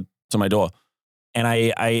delivered to my door, and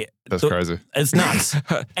that's crazy. It's nuts.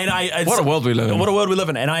 And what a world we live in. What a world we live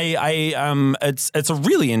in. And it's a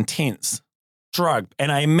really intense drug,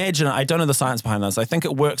 and I imagine, I don't know the science behind this. I think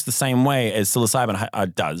it works the same way as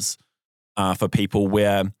psilocybin does for people,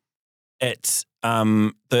 where it's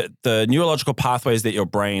the neurological pathways that your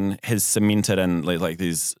brain has cemented in, like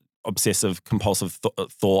these obsessive compulsive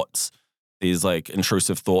thoughts, these like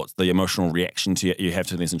intrusive thoughts, the emotional reaction you have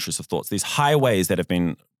to these intrusive thoughts, these highways that have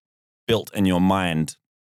been built in your mind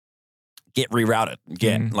get rerouted,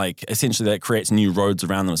 like essentially that creates new roads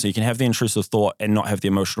around them. So you can have the intrusive thought and not have the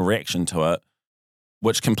emotional reaction to it,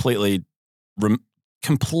 which completely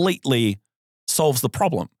solves the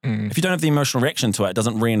problem. If you don't have the emotional reaction to it, it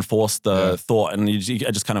doesn't reinforce the thought, and it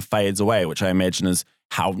just kind of fades away, which I imagine is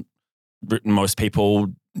how most people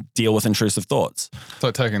deal with intrusive thoughts. It's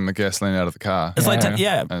like taking the gasoline out of the car. It's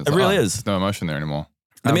it really is. There's no emotion there anymore.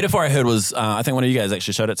 The metaphor I heard was, I think one of you guys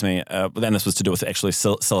actually showed it to me, but then this was to do with actually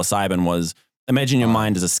psilocybin, was imagine your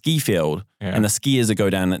mind as a ski field, and the skiers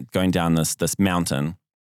are going down this mountain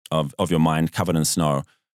of your mind covered in snow.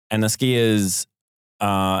 And the skiers,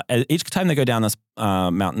 each time they go down this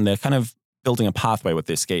mountain, they're kind of building a pathway with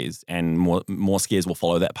their skis, and more skiers will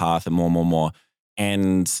follow that path, and more.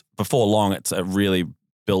 And before long, it really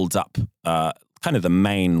builds up kind of the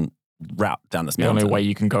main route down this mountain. The only way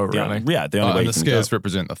you can go, really. The only way you can go. And the skiers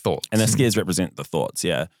represent the thoughts. And the skiers represent the thoughts,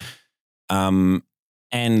 yeah. And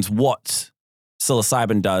what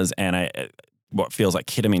psilocybin does, and what feels like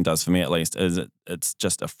ketamine does for me at least, is it's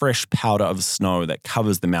just a fresh powder of snow that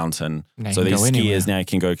covers the mountain. So these skiers now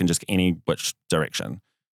can go just any which direction.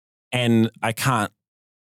 And I can't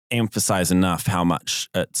emphasize enough how much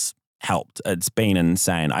it's helped. It's been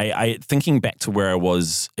insane. I thinking back to where I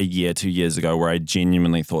was a year, 2 years ago, where I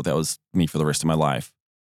genuinely thought that was me for the rest of my life,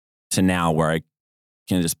 to now where I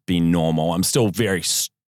can just be normal. I'm still very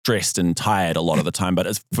stressed and tired a lot of the time, but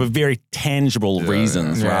it's for very tangible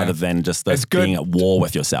reasons rather than just being at war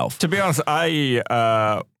with yourself. To be honest,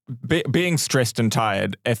 being stressed and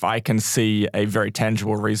tired, if I can see a very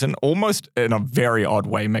tangible reason, almost in a very odd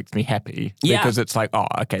way, makes me happy. Because it's like, oh,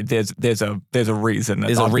 okay, there's a reason.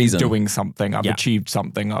 There's I've a reason. been doing something. I've achieved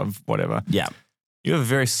something of whatever. Yeah. You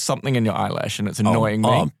have something in your eyelash, and it's annoying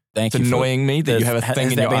me. Thank It's you. annoying me that you have a thing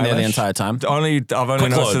has in that your been there the eyelash. entire time? I've only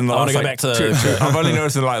Quick noticed in the load. I last wanna go like, back to I've only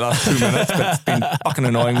noticed in like the last 2 minutes, but it's been fucking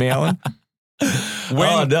annoying me, Alan.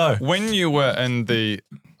 Oh, no. When you were in the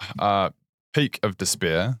peak of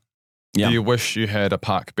despair, Yeah. do you wish you had a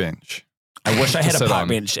park bench? I wish I had a sit park on?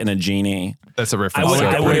 bench and a genie. That's a reference I would- to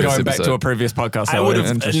I a would We're previous going back to episode. a previous podcast. I would have,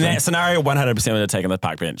 in Interesting. that scenario, 100% would have taken the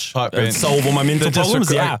park bench. Park It'd bench. solve all my mental Just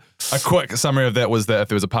problems. a, Yeah. a quick summary of that was that if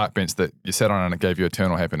there was a park bench that you sat on and it gave you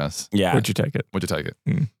eternal happiness, Yeah. Would you take it? would you take it?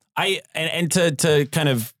 And to kind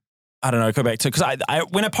of, I don't know, go back to, because I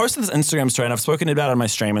when I posted this Instagram story, and I've spoken about it on my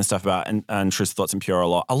stream and stuff about and Truth, Thoughts, and Pure a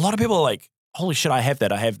lot of people are like, holy shit, I have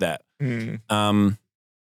that.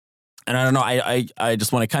 And I don't know, I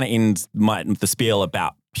just want to kind of end the spiel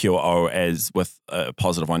about Pure O as with a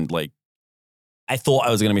positive one. Like, I thought I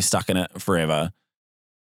was going to be stuck in it forever,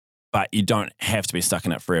 but you don't have to be stuck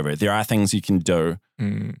in it forever. There are things you can do,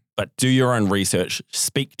 but do your own research,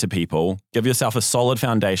 speak to people, give yourself a solid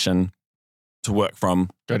foundation to work from,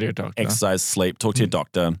 Go to your doctor. exercise, sleep, talk to your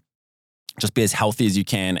doctor, just be as healthy as you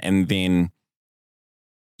can, and then,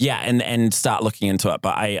 and start looking into it.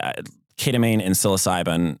 But ketamine and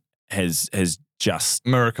psilocybin has just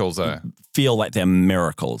Miracles, feel like they're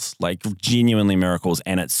miracles, like genuinely miracles.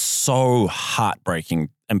 And it's so heartbreaking,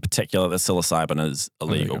 in particular, that psilocybin is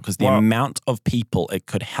illegal, because the amount of people it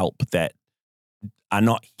could help that are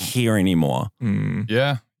not here anymore.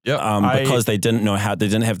 Yeah. Yep. Because they didn't have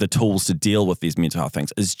the tools to deal with these mental health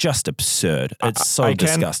things is just absurd. It's so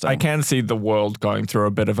disgusting. I can see the world going through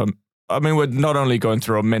a bit of we're not only going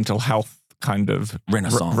through a mental health kind of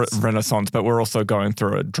renaissance, but we're also going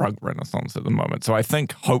through a drug renaissance at the moment. So I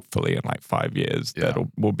think hopefully in like 5 years,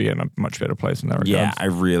 we'll be in a much better place in that regard. Yeah, I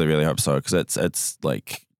really, really hope so, because it's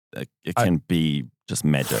like, it can be just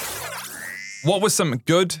magic. What were some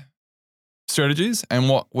good strategies and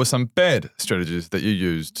what were some bad strategies that you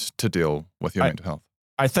used to deal with your mental health?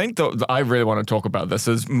 I think that I really want to talk about this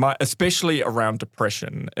especially around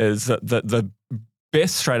depression, is that the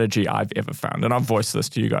best strategy I've ever found, and I've voiced this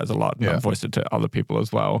to you guys a lot, and I've voiced it to other people as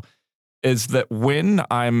well, is that when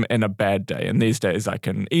I'm in a bad day, and these days I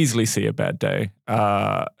can easily see a bad day,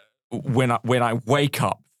 when I wake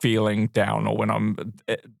up feeling down, or when I'm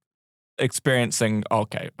experiencing,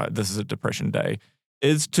 this is a depression day,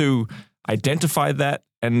 is to identify that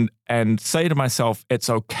and say to myself, it's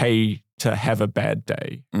okay to have a bad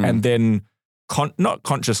day, and then not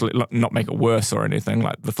consciously, not make it worse or anything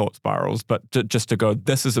like the thought spirals, but just to go,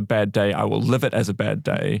 this is a bad day. I will live it as a bad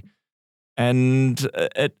day. And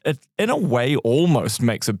it in a way almost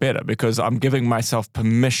makes it better, because I'm giving myself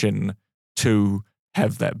permission to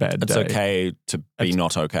have that bad day. It's okay to be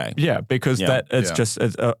not okay. Yeah, because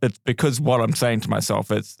it's because what I'm saying to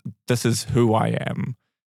myself is, this is who I am.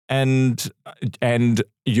 And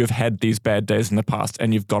you've had these bad days in the past,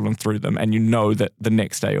 and you've gotten through them, and you know that the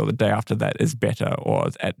next day or the day after that is better, or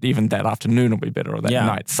even that afternoon will be better, or that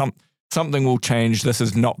night. Something will change. This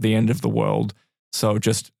is not the end of the world. So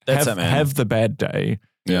just have the bad day.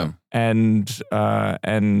 Yeah. And I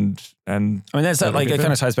mean, that's like, it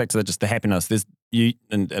kind of ties back to the happiness. There's you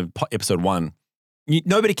in episode 1.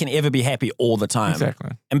 Nobody can ever be happy all the time.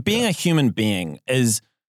 Exactly. And being a human being is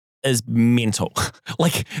mental.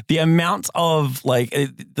 Like, the amount of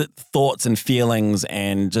the thoughts and feelings,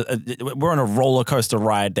 and we're on a roller coaster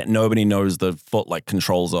ride that nobody knows the foot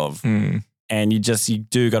controls of. And you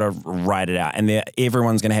do got to ride it out. And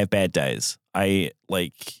everyone's going to have bad days.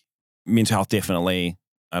 Mental health definitely,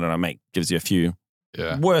 I don't know, gives you a few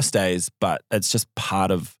worse days, but it's just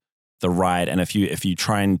part of the ride. And if you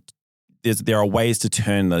try and, there are ways to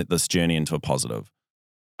turn this journey into a positive.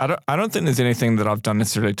 I don't think there's anything that I've done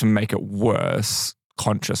necessarily to make it worse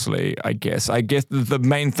consciously, I guess. I guess the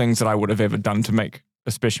main things that I would have ever done to make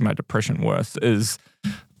especially my depression worse is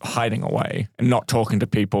hiding away and not talking to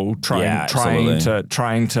people, trying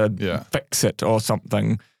to fix it or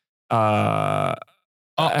something. And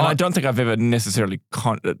I don't think I've ever necessarily,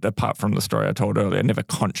 apart from the story I told earlier, never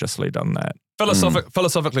consciously done that.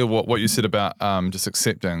 Philosophically, what you said about just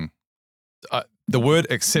accepting, the word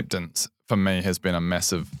acceptance for me has been a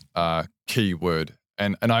massive key word.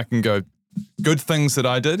 And I can go, good things that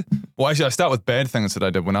I did. Well, actually, I start with bad things that I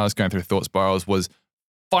did when I was going through thought spirals was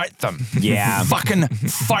fight them. Yeah. Fucking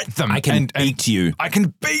fight them. I can beat you. I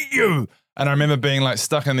can beat you. And I remember being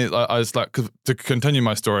stuck in I was to continue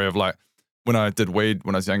my story of when I did weed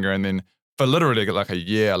when I was younger, and then for literally a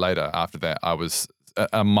year later after that, I was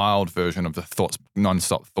a mild version of the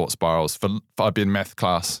non-stop thought spirals. I'd be in math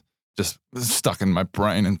class, just stuck in my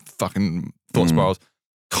brain and fucking thought spirals,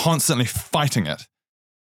 constantly fighting it,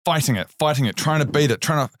 trying to beat it,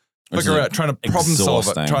 trying figure out, trying to problem solve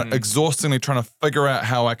it, exhausting. exhaustingly trying to figure out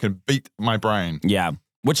how I can beat my brain. Yeah.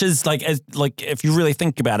 Which is like if you really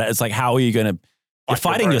think about it, it's like, how are you going to, you're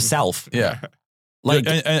fighting yourself. Yeah. Like,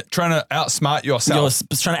 and trying to outsmart you're yourself.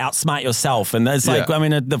 trying to outsmart yourself. And it's like, I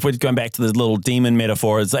mean, if we're going back to the little demon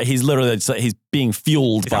metaphor, it's like he's literally, he's being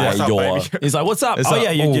fueled by what's up, your, baby? he's like, what's up? It's Oh like,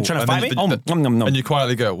 yeah, you're ooh, trying to and fight me? then and you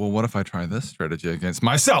quietly go, well, what if I try this strategy against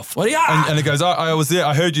myself? What do you? And it goes, I was there.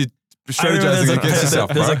 I heard you strategizing against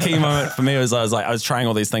yourself, There's bro. a key moment for me. I was trying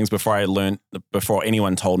all these things before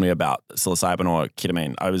anyone told me about psilocybin or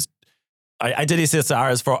ketamine. I did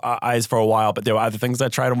SSRIs for a while, but there were other things I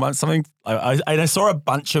tried. I saw a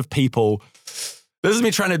bunch of people. This is me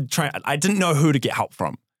trying. I didn't know who to get help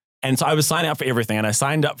from, and so I was signing up for everything. And I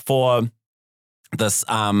signed up for this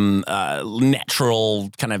natural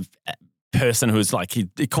kind of person who's like he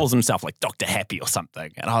calls himself like Dr. Happy or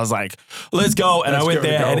something. And I was like, let's go. And I went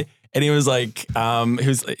there. And he was like,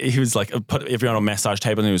 he was like, put everyone on a massage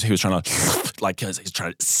table, and he was trying to, like, he's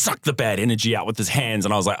trying to suck the bad energy out with his hands.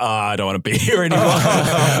 And I was like, I don't want to be here anymore.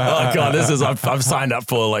 Oh God, I've signed up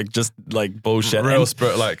for like just like bullshit. Real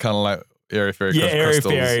spirit, like kind of like airy fairy crystals. Airy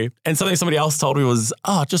fairy. And somebody else told me was,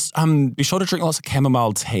 just be sure to drink lots of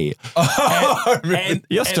chamomile tea. And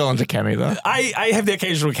You're still into cami though. I have the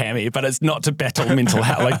occasional cami, but it's not to battle mental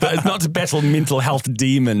health. Like it's not to battle mental health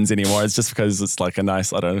demons anymore. It's just because it's like a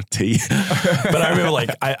nice, I don't know, tea. But I remember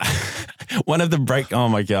like one of the oh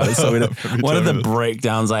my God, it's so weird. One of the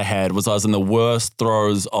breakdowns I had was I was in the worst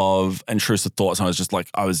throes of intrusive thoughts. And I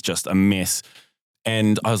was just a mess.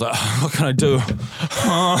 And I was like, what can I do?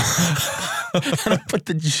 And I put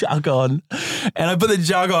the jug on.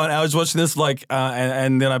 I was watching this like,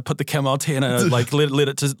 and then I put the chamomile tea and I like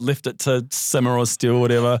left it to simmer or stew or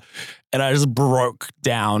whatever. And I just broke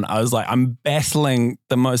down. I was like, I'm battling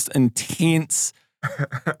the most intense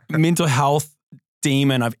mental health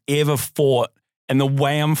demon I've ever fought. And the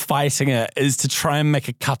way I'm fighting it is to try and make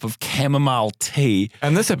a cup of chamomile tea.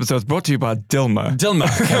 And this episode is brought to you by Dilma.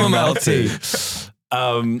 Chamomile tea. So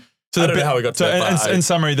I don't know how we got to that. In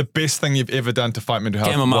summary, the best thing you've ever done to fight mental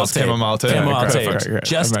health chamomile was tea. chamomile tea. Chamomile tea. Great.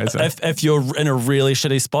 Just Amazing. if you're in a really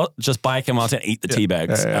shitty spot, just buy a chamomile tea and eat the tea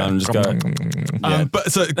bags. Just go.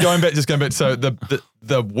 But so going back. So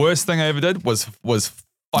the worst thing I ever did was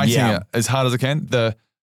fighting it as hard as I can. The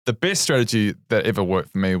best strategy that ever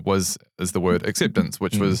worked for me is the word acceptance,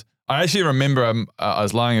 which was, I actually remember I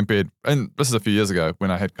was lying in bed, and this is a few years ago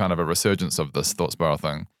when I had kind of a resurgence of this thought spiral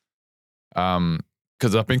thing.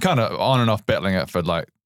 Because I've been kind of on and off battling it for like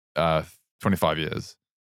 25 years.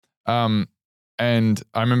 And I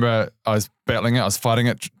remember I was battling it, I was fighting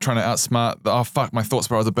it, trying to outsmart my thought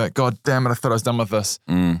spirals are back. God damn it, I thought I was done with this.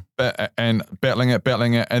 And battling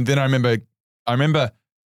it. And then I remember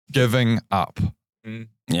giving up.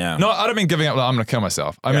 Yeah. No, I don't mean giving up like I'm going to kill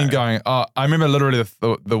myself. I mean going, I remember literally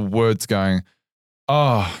the words going,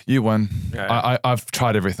 oh, you win. Yeah. I've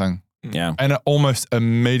tried everything. Yeah. And it almost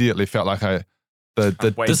immediately felt like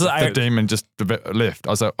the demon just left.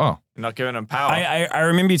 I was like, oh. You're not giving him power. I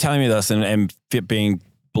remember you telling me this and being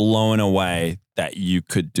blown away that you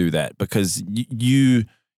could do that, because you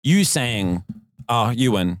saying, oh,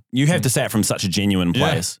 you win. You have to say it from such a genuine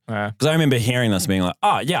place. Because I remember hearing this being like,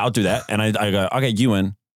 oh, yeah, I'll do that. And I go, okay, you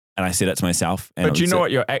win. And I said it to myself. And but you know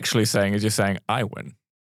what you're actually saying is you're saying, I win.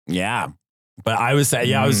 Yeah. But I was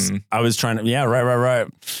saying, I was trying to, right.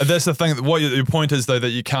 And that's the thing. What your point is, though, that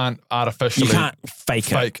you can't artificially. You can't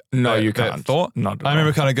fake it. No, that, you that can't. thought. Not I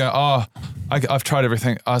remember kind of going, oh, I've tried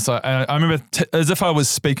everything. I was like, and I remember as if I was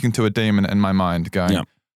speaking to a demon in my mind, going,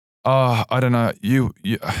 oh, I don't know, you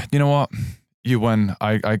know what, you win.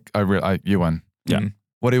 You win. Yeah.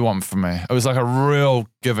 What do you want from me? It was like a real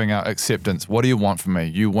giving out acceptance. What do you want from me?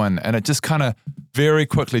 You win. And it just kind of very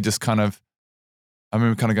quickly just kind of, I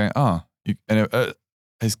remember kind of going, oh,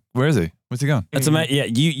 where is he? Where's he going? It's amazing. Yeah,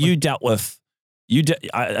 you dealt with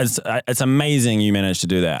it's amazing you managed to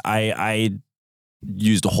do that. I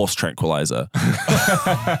used a horse tranquilizer.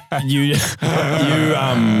 you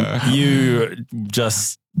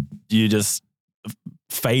just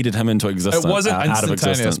faded him into existence. It wasn't out of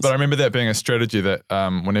instantaneous, existence. but I remember that being a strategy that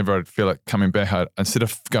whenever I'd feel it coming back, instead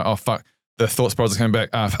of going, oh fuck, the thought spirals are coming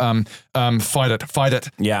back, fight it.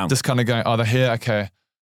 Yeah. Just kind of going, oh, they're here, okay.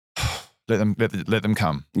 Let them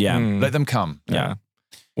come. Yeah. Let them come. Yeah.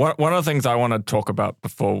 One of the things I want to talk about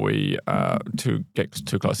before we to get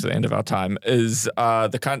too close to the end of our time is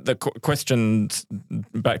the questions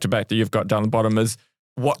back to back that you've got down the bottom is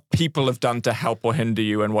what people have done to help or hinder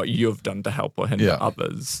you and what you've done to help or hinder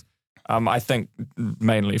others. I think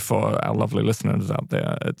mainly for our lovely listeners out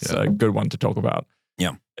there, it's a good one to talk about.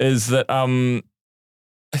 Yeah. Is that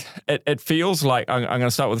it feels like I'm going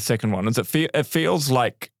to start with the second one. It feels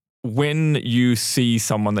like when you see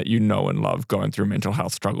someone that you know and love going through mental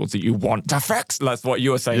health struggles that you want to fix. That's what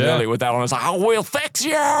you were saying earlier with that one. It's like, I will fix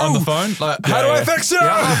you on the phone. Like, how do I fix you?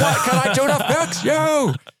 Yeah, what can I do to fix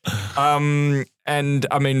you? And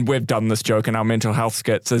I mean, we've done this joke in our mental health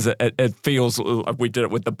skits. Is it feels like we did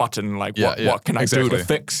it with the button. Like, what can I do to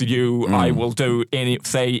fix you? I will do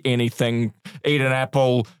say anything. Eat an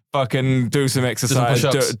apple. Fucking do some exercise.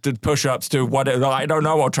 Do push-ups. Do whatever. I don't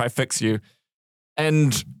know. I'll try fix you.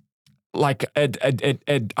 And like,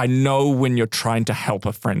 I know when you're trying to help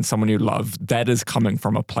a friend, someone you love, that is coming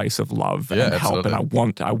from a place of love and help. And I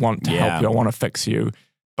want to help you. I want to fix you.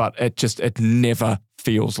 But it never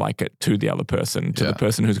feels like it to the other person, to the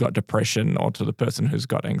person who's got depression or to the person who's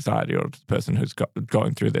got anxiety or to the person who's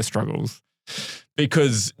going through their struggles,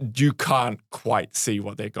 because you can't quite see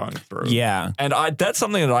what they're going through. Yeah. And that's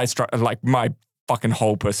something that like my fucking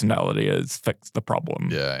whole personality is fix the problem.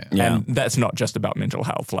 Yeah. And that's not just about mental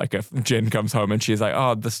health. Like if Jen comes home and she's like,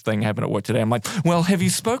 oh, this thing happened at work today. I'm like, well, have you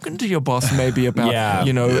spoken to your boss maybe about,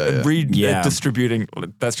 redistributing?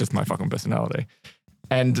 That's just my fucking personality.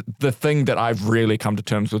 And the thing that I've really come to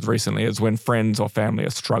terms with recently is when friends or family are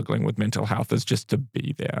struggling with mental health is just to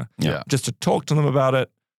be there. Yeah. Just to talk to them about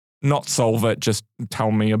it, not solve it, just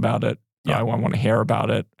tell me about it. Yeah. I want to hear about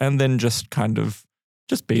it. And then just kind of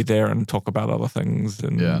just be there and talk about other things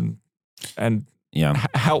and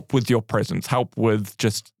help with your presence, help with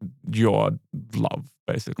just your love,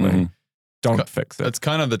 basically. Mm-hmm. Don't fix it. It's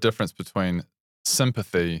kind of the difference between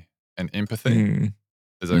sympathy and empathy.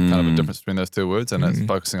 There's a kind of a difference between those two words, and it's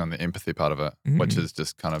focusing on the empathy part of it, which is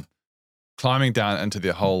just kind of climbing down into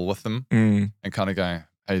their hole with them and kind of going,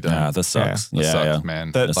 "Hey, this sucks. This sucks,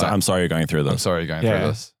 man. I'm sorry you're going through this. I'm sorry you're going through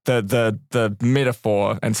this." The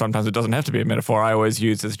metaphor, and sometimes it doesn't have to be a metaphor, I always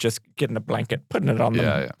use is just getting a blanket, putting it on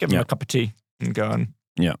them, giving them a cup of tea, and going,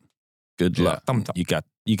 "Yeah, good luck. You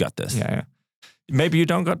got this." Yeah. Maybe you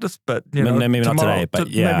don't got this, but maybe not today. But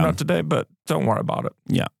maybe not today, but don't worry about it.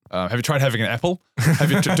 Yeah. Have you tried having an apple?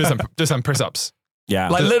 Have you do some press ups? Yeah.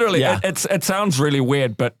 Like literally, it sounds really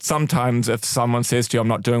weird, but sometimes if someone says to you, I'm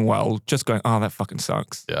not doing well, just going, oh, that fucking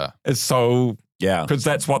sucks. Yeah. It's so, because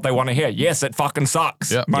that's what they want to hear. Yes, it fucking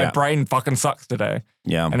sucks. Yeah. My brain fucking sucks today.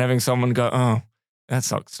 Yeah. And having someone go, oh, that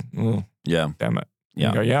sucks. Ooh, damn it.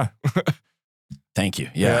 Yeah. And go, thank you.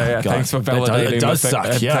 Yeah. Thanks for validating. It does suck.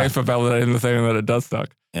 Thanks for validating the thing that it does suck.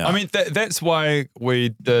 Yeah. I mean, that's why we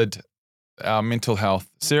did our mental health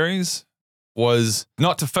series, was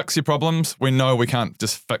not to fix your problems. We know we can't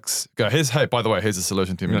just by the way, here's a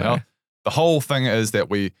solution to mental health. The whole thing is that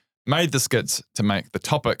we made the skits to make the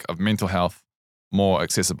topic of mental health more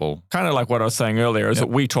accessible. Kind of like what I was saying earlier is that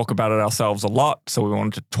we talk about it ourselves a lot, so we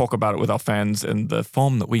wanted to talk about it with our fans in the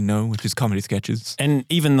form that we know, which is comedy sketches. And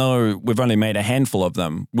even though we've only made a handful of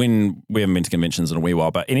them, when we haven't been to conventions in a wee while,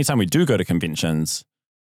 but anytime we do go to conventions,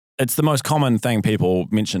 it's the most common thing people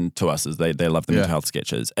mention to us is they love the mental health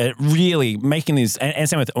sketches. It really making these, and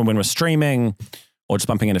same with when we're streaming or just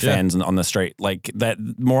bumping into fans on the street, like that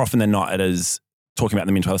more often than not, it is talking about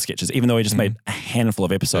the mental health sketches, even though we just made a handful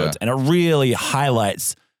of episodes. And it really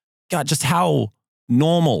highlights, God, just how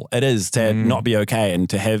normal it is to not be okay and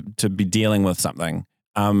to be dealing with something.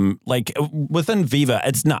 Like within Viva,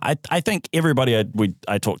 it's not. I think everybody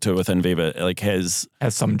I talk to within Viva like has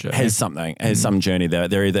some journey, has some journey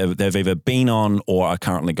they've either been on or are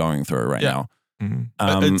currently going through right now.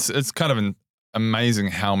 It's kind of amazing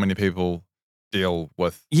how many people deal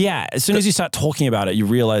with. Yeah, as soon as you start talking about it, you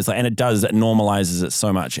realize that, and it normalizes it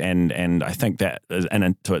so much, and I think that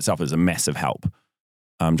in to itself is a massive help.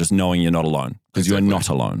 Just knowing you're not alone, because you are not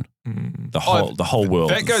alone. The whole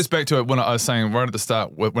world. That goes back to it when I was saying right at the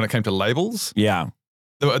start when it came to labels. Yeah.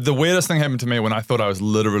 The weirdest thing happened to me when I thought I was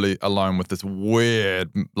literally alone with this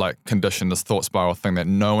weird condition, this thought spiral thing that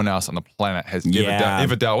no one else on the planet has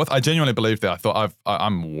ever dealt with. I genuinely believed that. I thought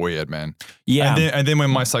I'm weird, man. Yeah. And then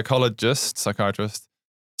when my psychiatrist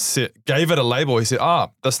gave it a label, he said,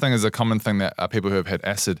 this thing is a common thing that people who have had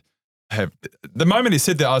acid have. The moment he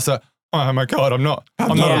said that, I was like, oh my God, I'm not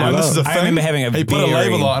alone. This is a thing. I remember having he put a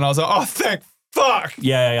label on, and I was like, oh, thank fuck.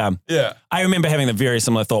 Yeah. I remember having a very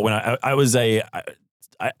similar thought when I was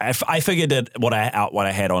I figured it what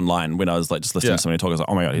I had online when I was like just listening to somebody talk. I was like,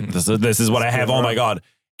 oh my God, this is what I have. Oh my God.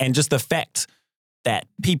 And just the fact that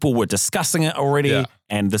people were discussing it already,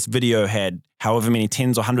 and this video had however many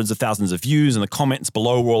tens or hundreds of thousands of views, and the comments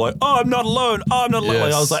below were all like, oh, I'm not alone. Oh, I'm not alone.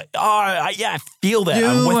 Like, I was like, I feel that.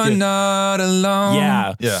 I'm with you. You are not alone.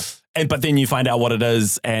 Yeah. but then you find out what it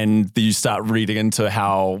is, and you start reading into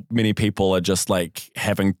how many people are just like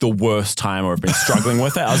having the worst time or have been struggling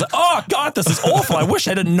with it. I was like, oh God, this is awful. I wish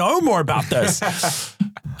I didn't know more about this.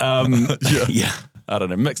 Yeah. I don't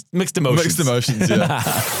know. Mixed emotions. Mixed emotions, yeah.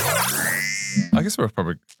 I guess we're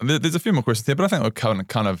probably, there's a few more questions here, but I think we're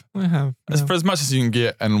kind of, for as much as you can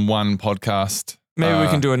get in one podcast. Maybe we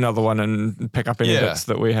can do another one and pick up any bits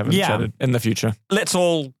that we haven't chatted in the future. Let's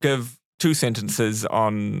all give 2 sentences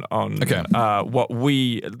on what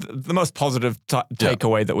the most positive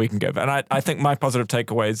takeaway that we can give. And I think my positive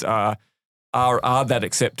takeaways are that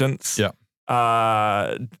acceptance. Yeah.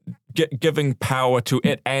 Giving power to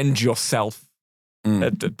it and yourself.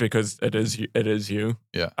 Because it is you.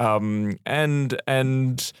 Yeah. And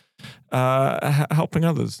helping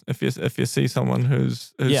others. If you see someone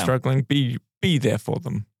who's struggling, be there for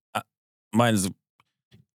them. Mine is,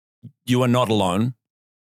 you are not alone.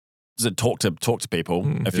 So talk to people.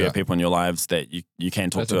 If you have people in your lives that you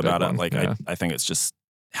can talk to about it, like I think it's just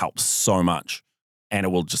helps so much, and it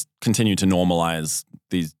will just continue to normalize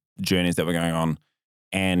these journeys that we're going on,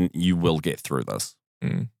 and you will get through this.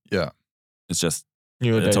 Yeah, it's just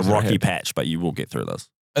it's a rocky patch, but you will get through this.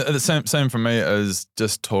 The same for me is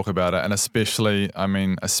just talk about it, and especially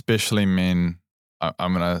men.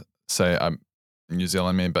 I'm gonna say New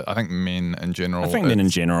Zealand men, but I think men in general. I think men in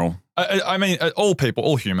general. I mean, all people,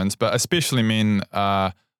 all humans, but especially men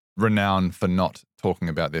are renowned for not talking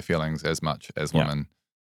about their feelings as much as women,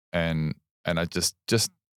 and I just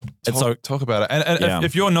talk about it. And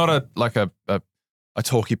if you're not a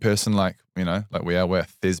talky person like we're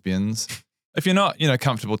thespians, if you're not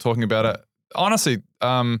comfortable talking about it, honestly,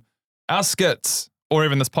 our skits or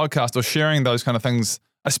even this podcast or sharing those kind of things,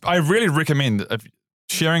 I really recommend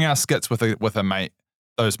sharing our skits with a mate,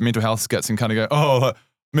 those mental health skits, and kind of go,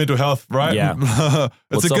 mental health, right? Yeah.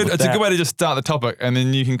 It's a good way to just start the topic, and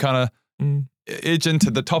then you can kind of edge into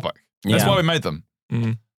the topic. That's why we made them.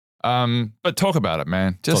 But talk about it,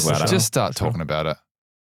 man. Just start talking about it.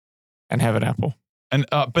 And have an apple. And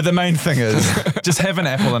but the main thing is just have an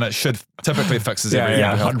apple, and it should typically fixes every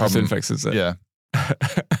mental health 100% problem. fixes it. Yeah.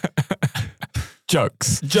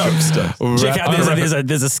 Jokes. Check out,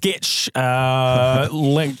 there's a sketch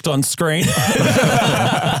linked on screen.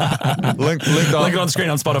 linked on screen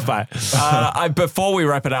on Spotify. Before we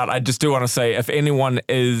wrap it out, I just do want to say, if anyone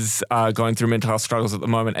is going through mental health struggles at the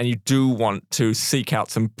moment and you do want to seek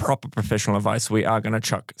out some proper professional advice, we are going to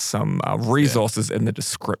chuck some resources in the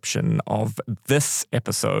description of this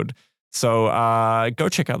episode. So go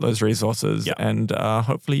check out those resources and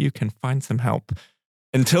hopefully you can find some help.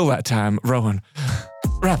 Until that time, Rowan,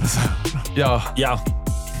 wrap us up.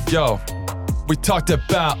 Yo, we talked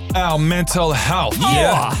about our mental health.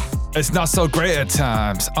 Yeah. It's not so great at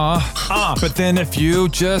times, but then if you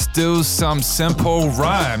just do some simple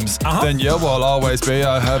rhymes, then you will always be a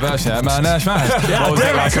I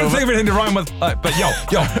couldn't think of anything to rhyme with, but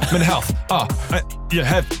mental health. You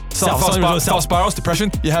have self spirals, depression.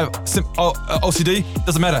 You have OCD.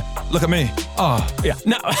 Doesn't matter. Look at me. No.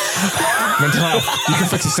 Mental health. You can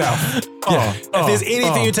fix yourself. If there's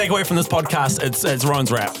anything you take away from this podcast, it's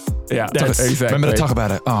Ron's rap. Yeah, exactly. Remember to talk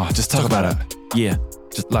about it. Just talk about it. Yeah.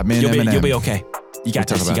 Just like me and Eminem. You'll be okay. You got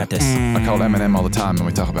this. I call Eminem all the time and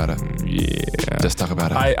we talk about it. Yeah. Just talk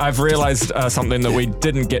about it. I've realized something that we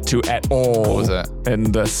didn't get to at all. What was that?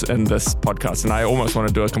 In this podcast, and I almost want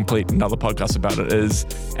to do another podcast about it, is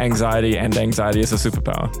anxiety, and anxiety is a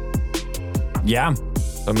superpower. Yeah.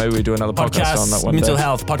 So maybe we do another podcast on that one. Mental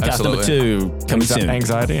health podcast number 2 coming soon.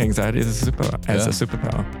 Anxiety is a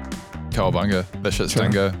superpower. Cowabunga. That shit's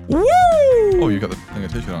dingo. Woo! Oh, you got the dingo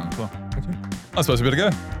t-shirt on as well. I suppose we better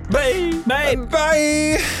go. Bye. Bye.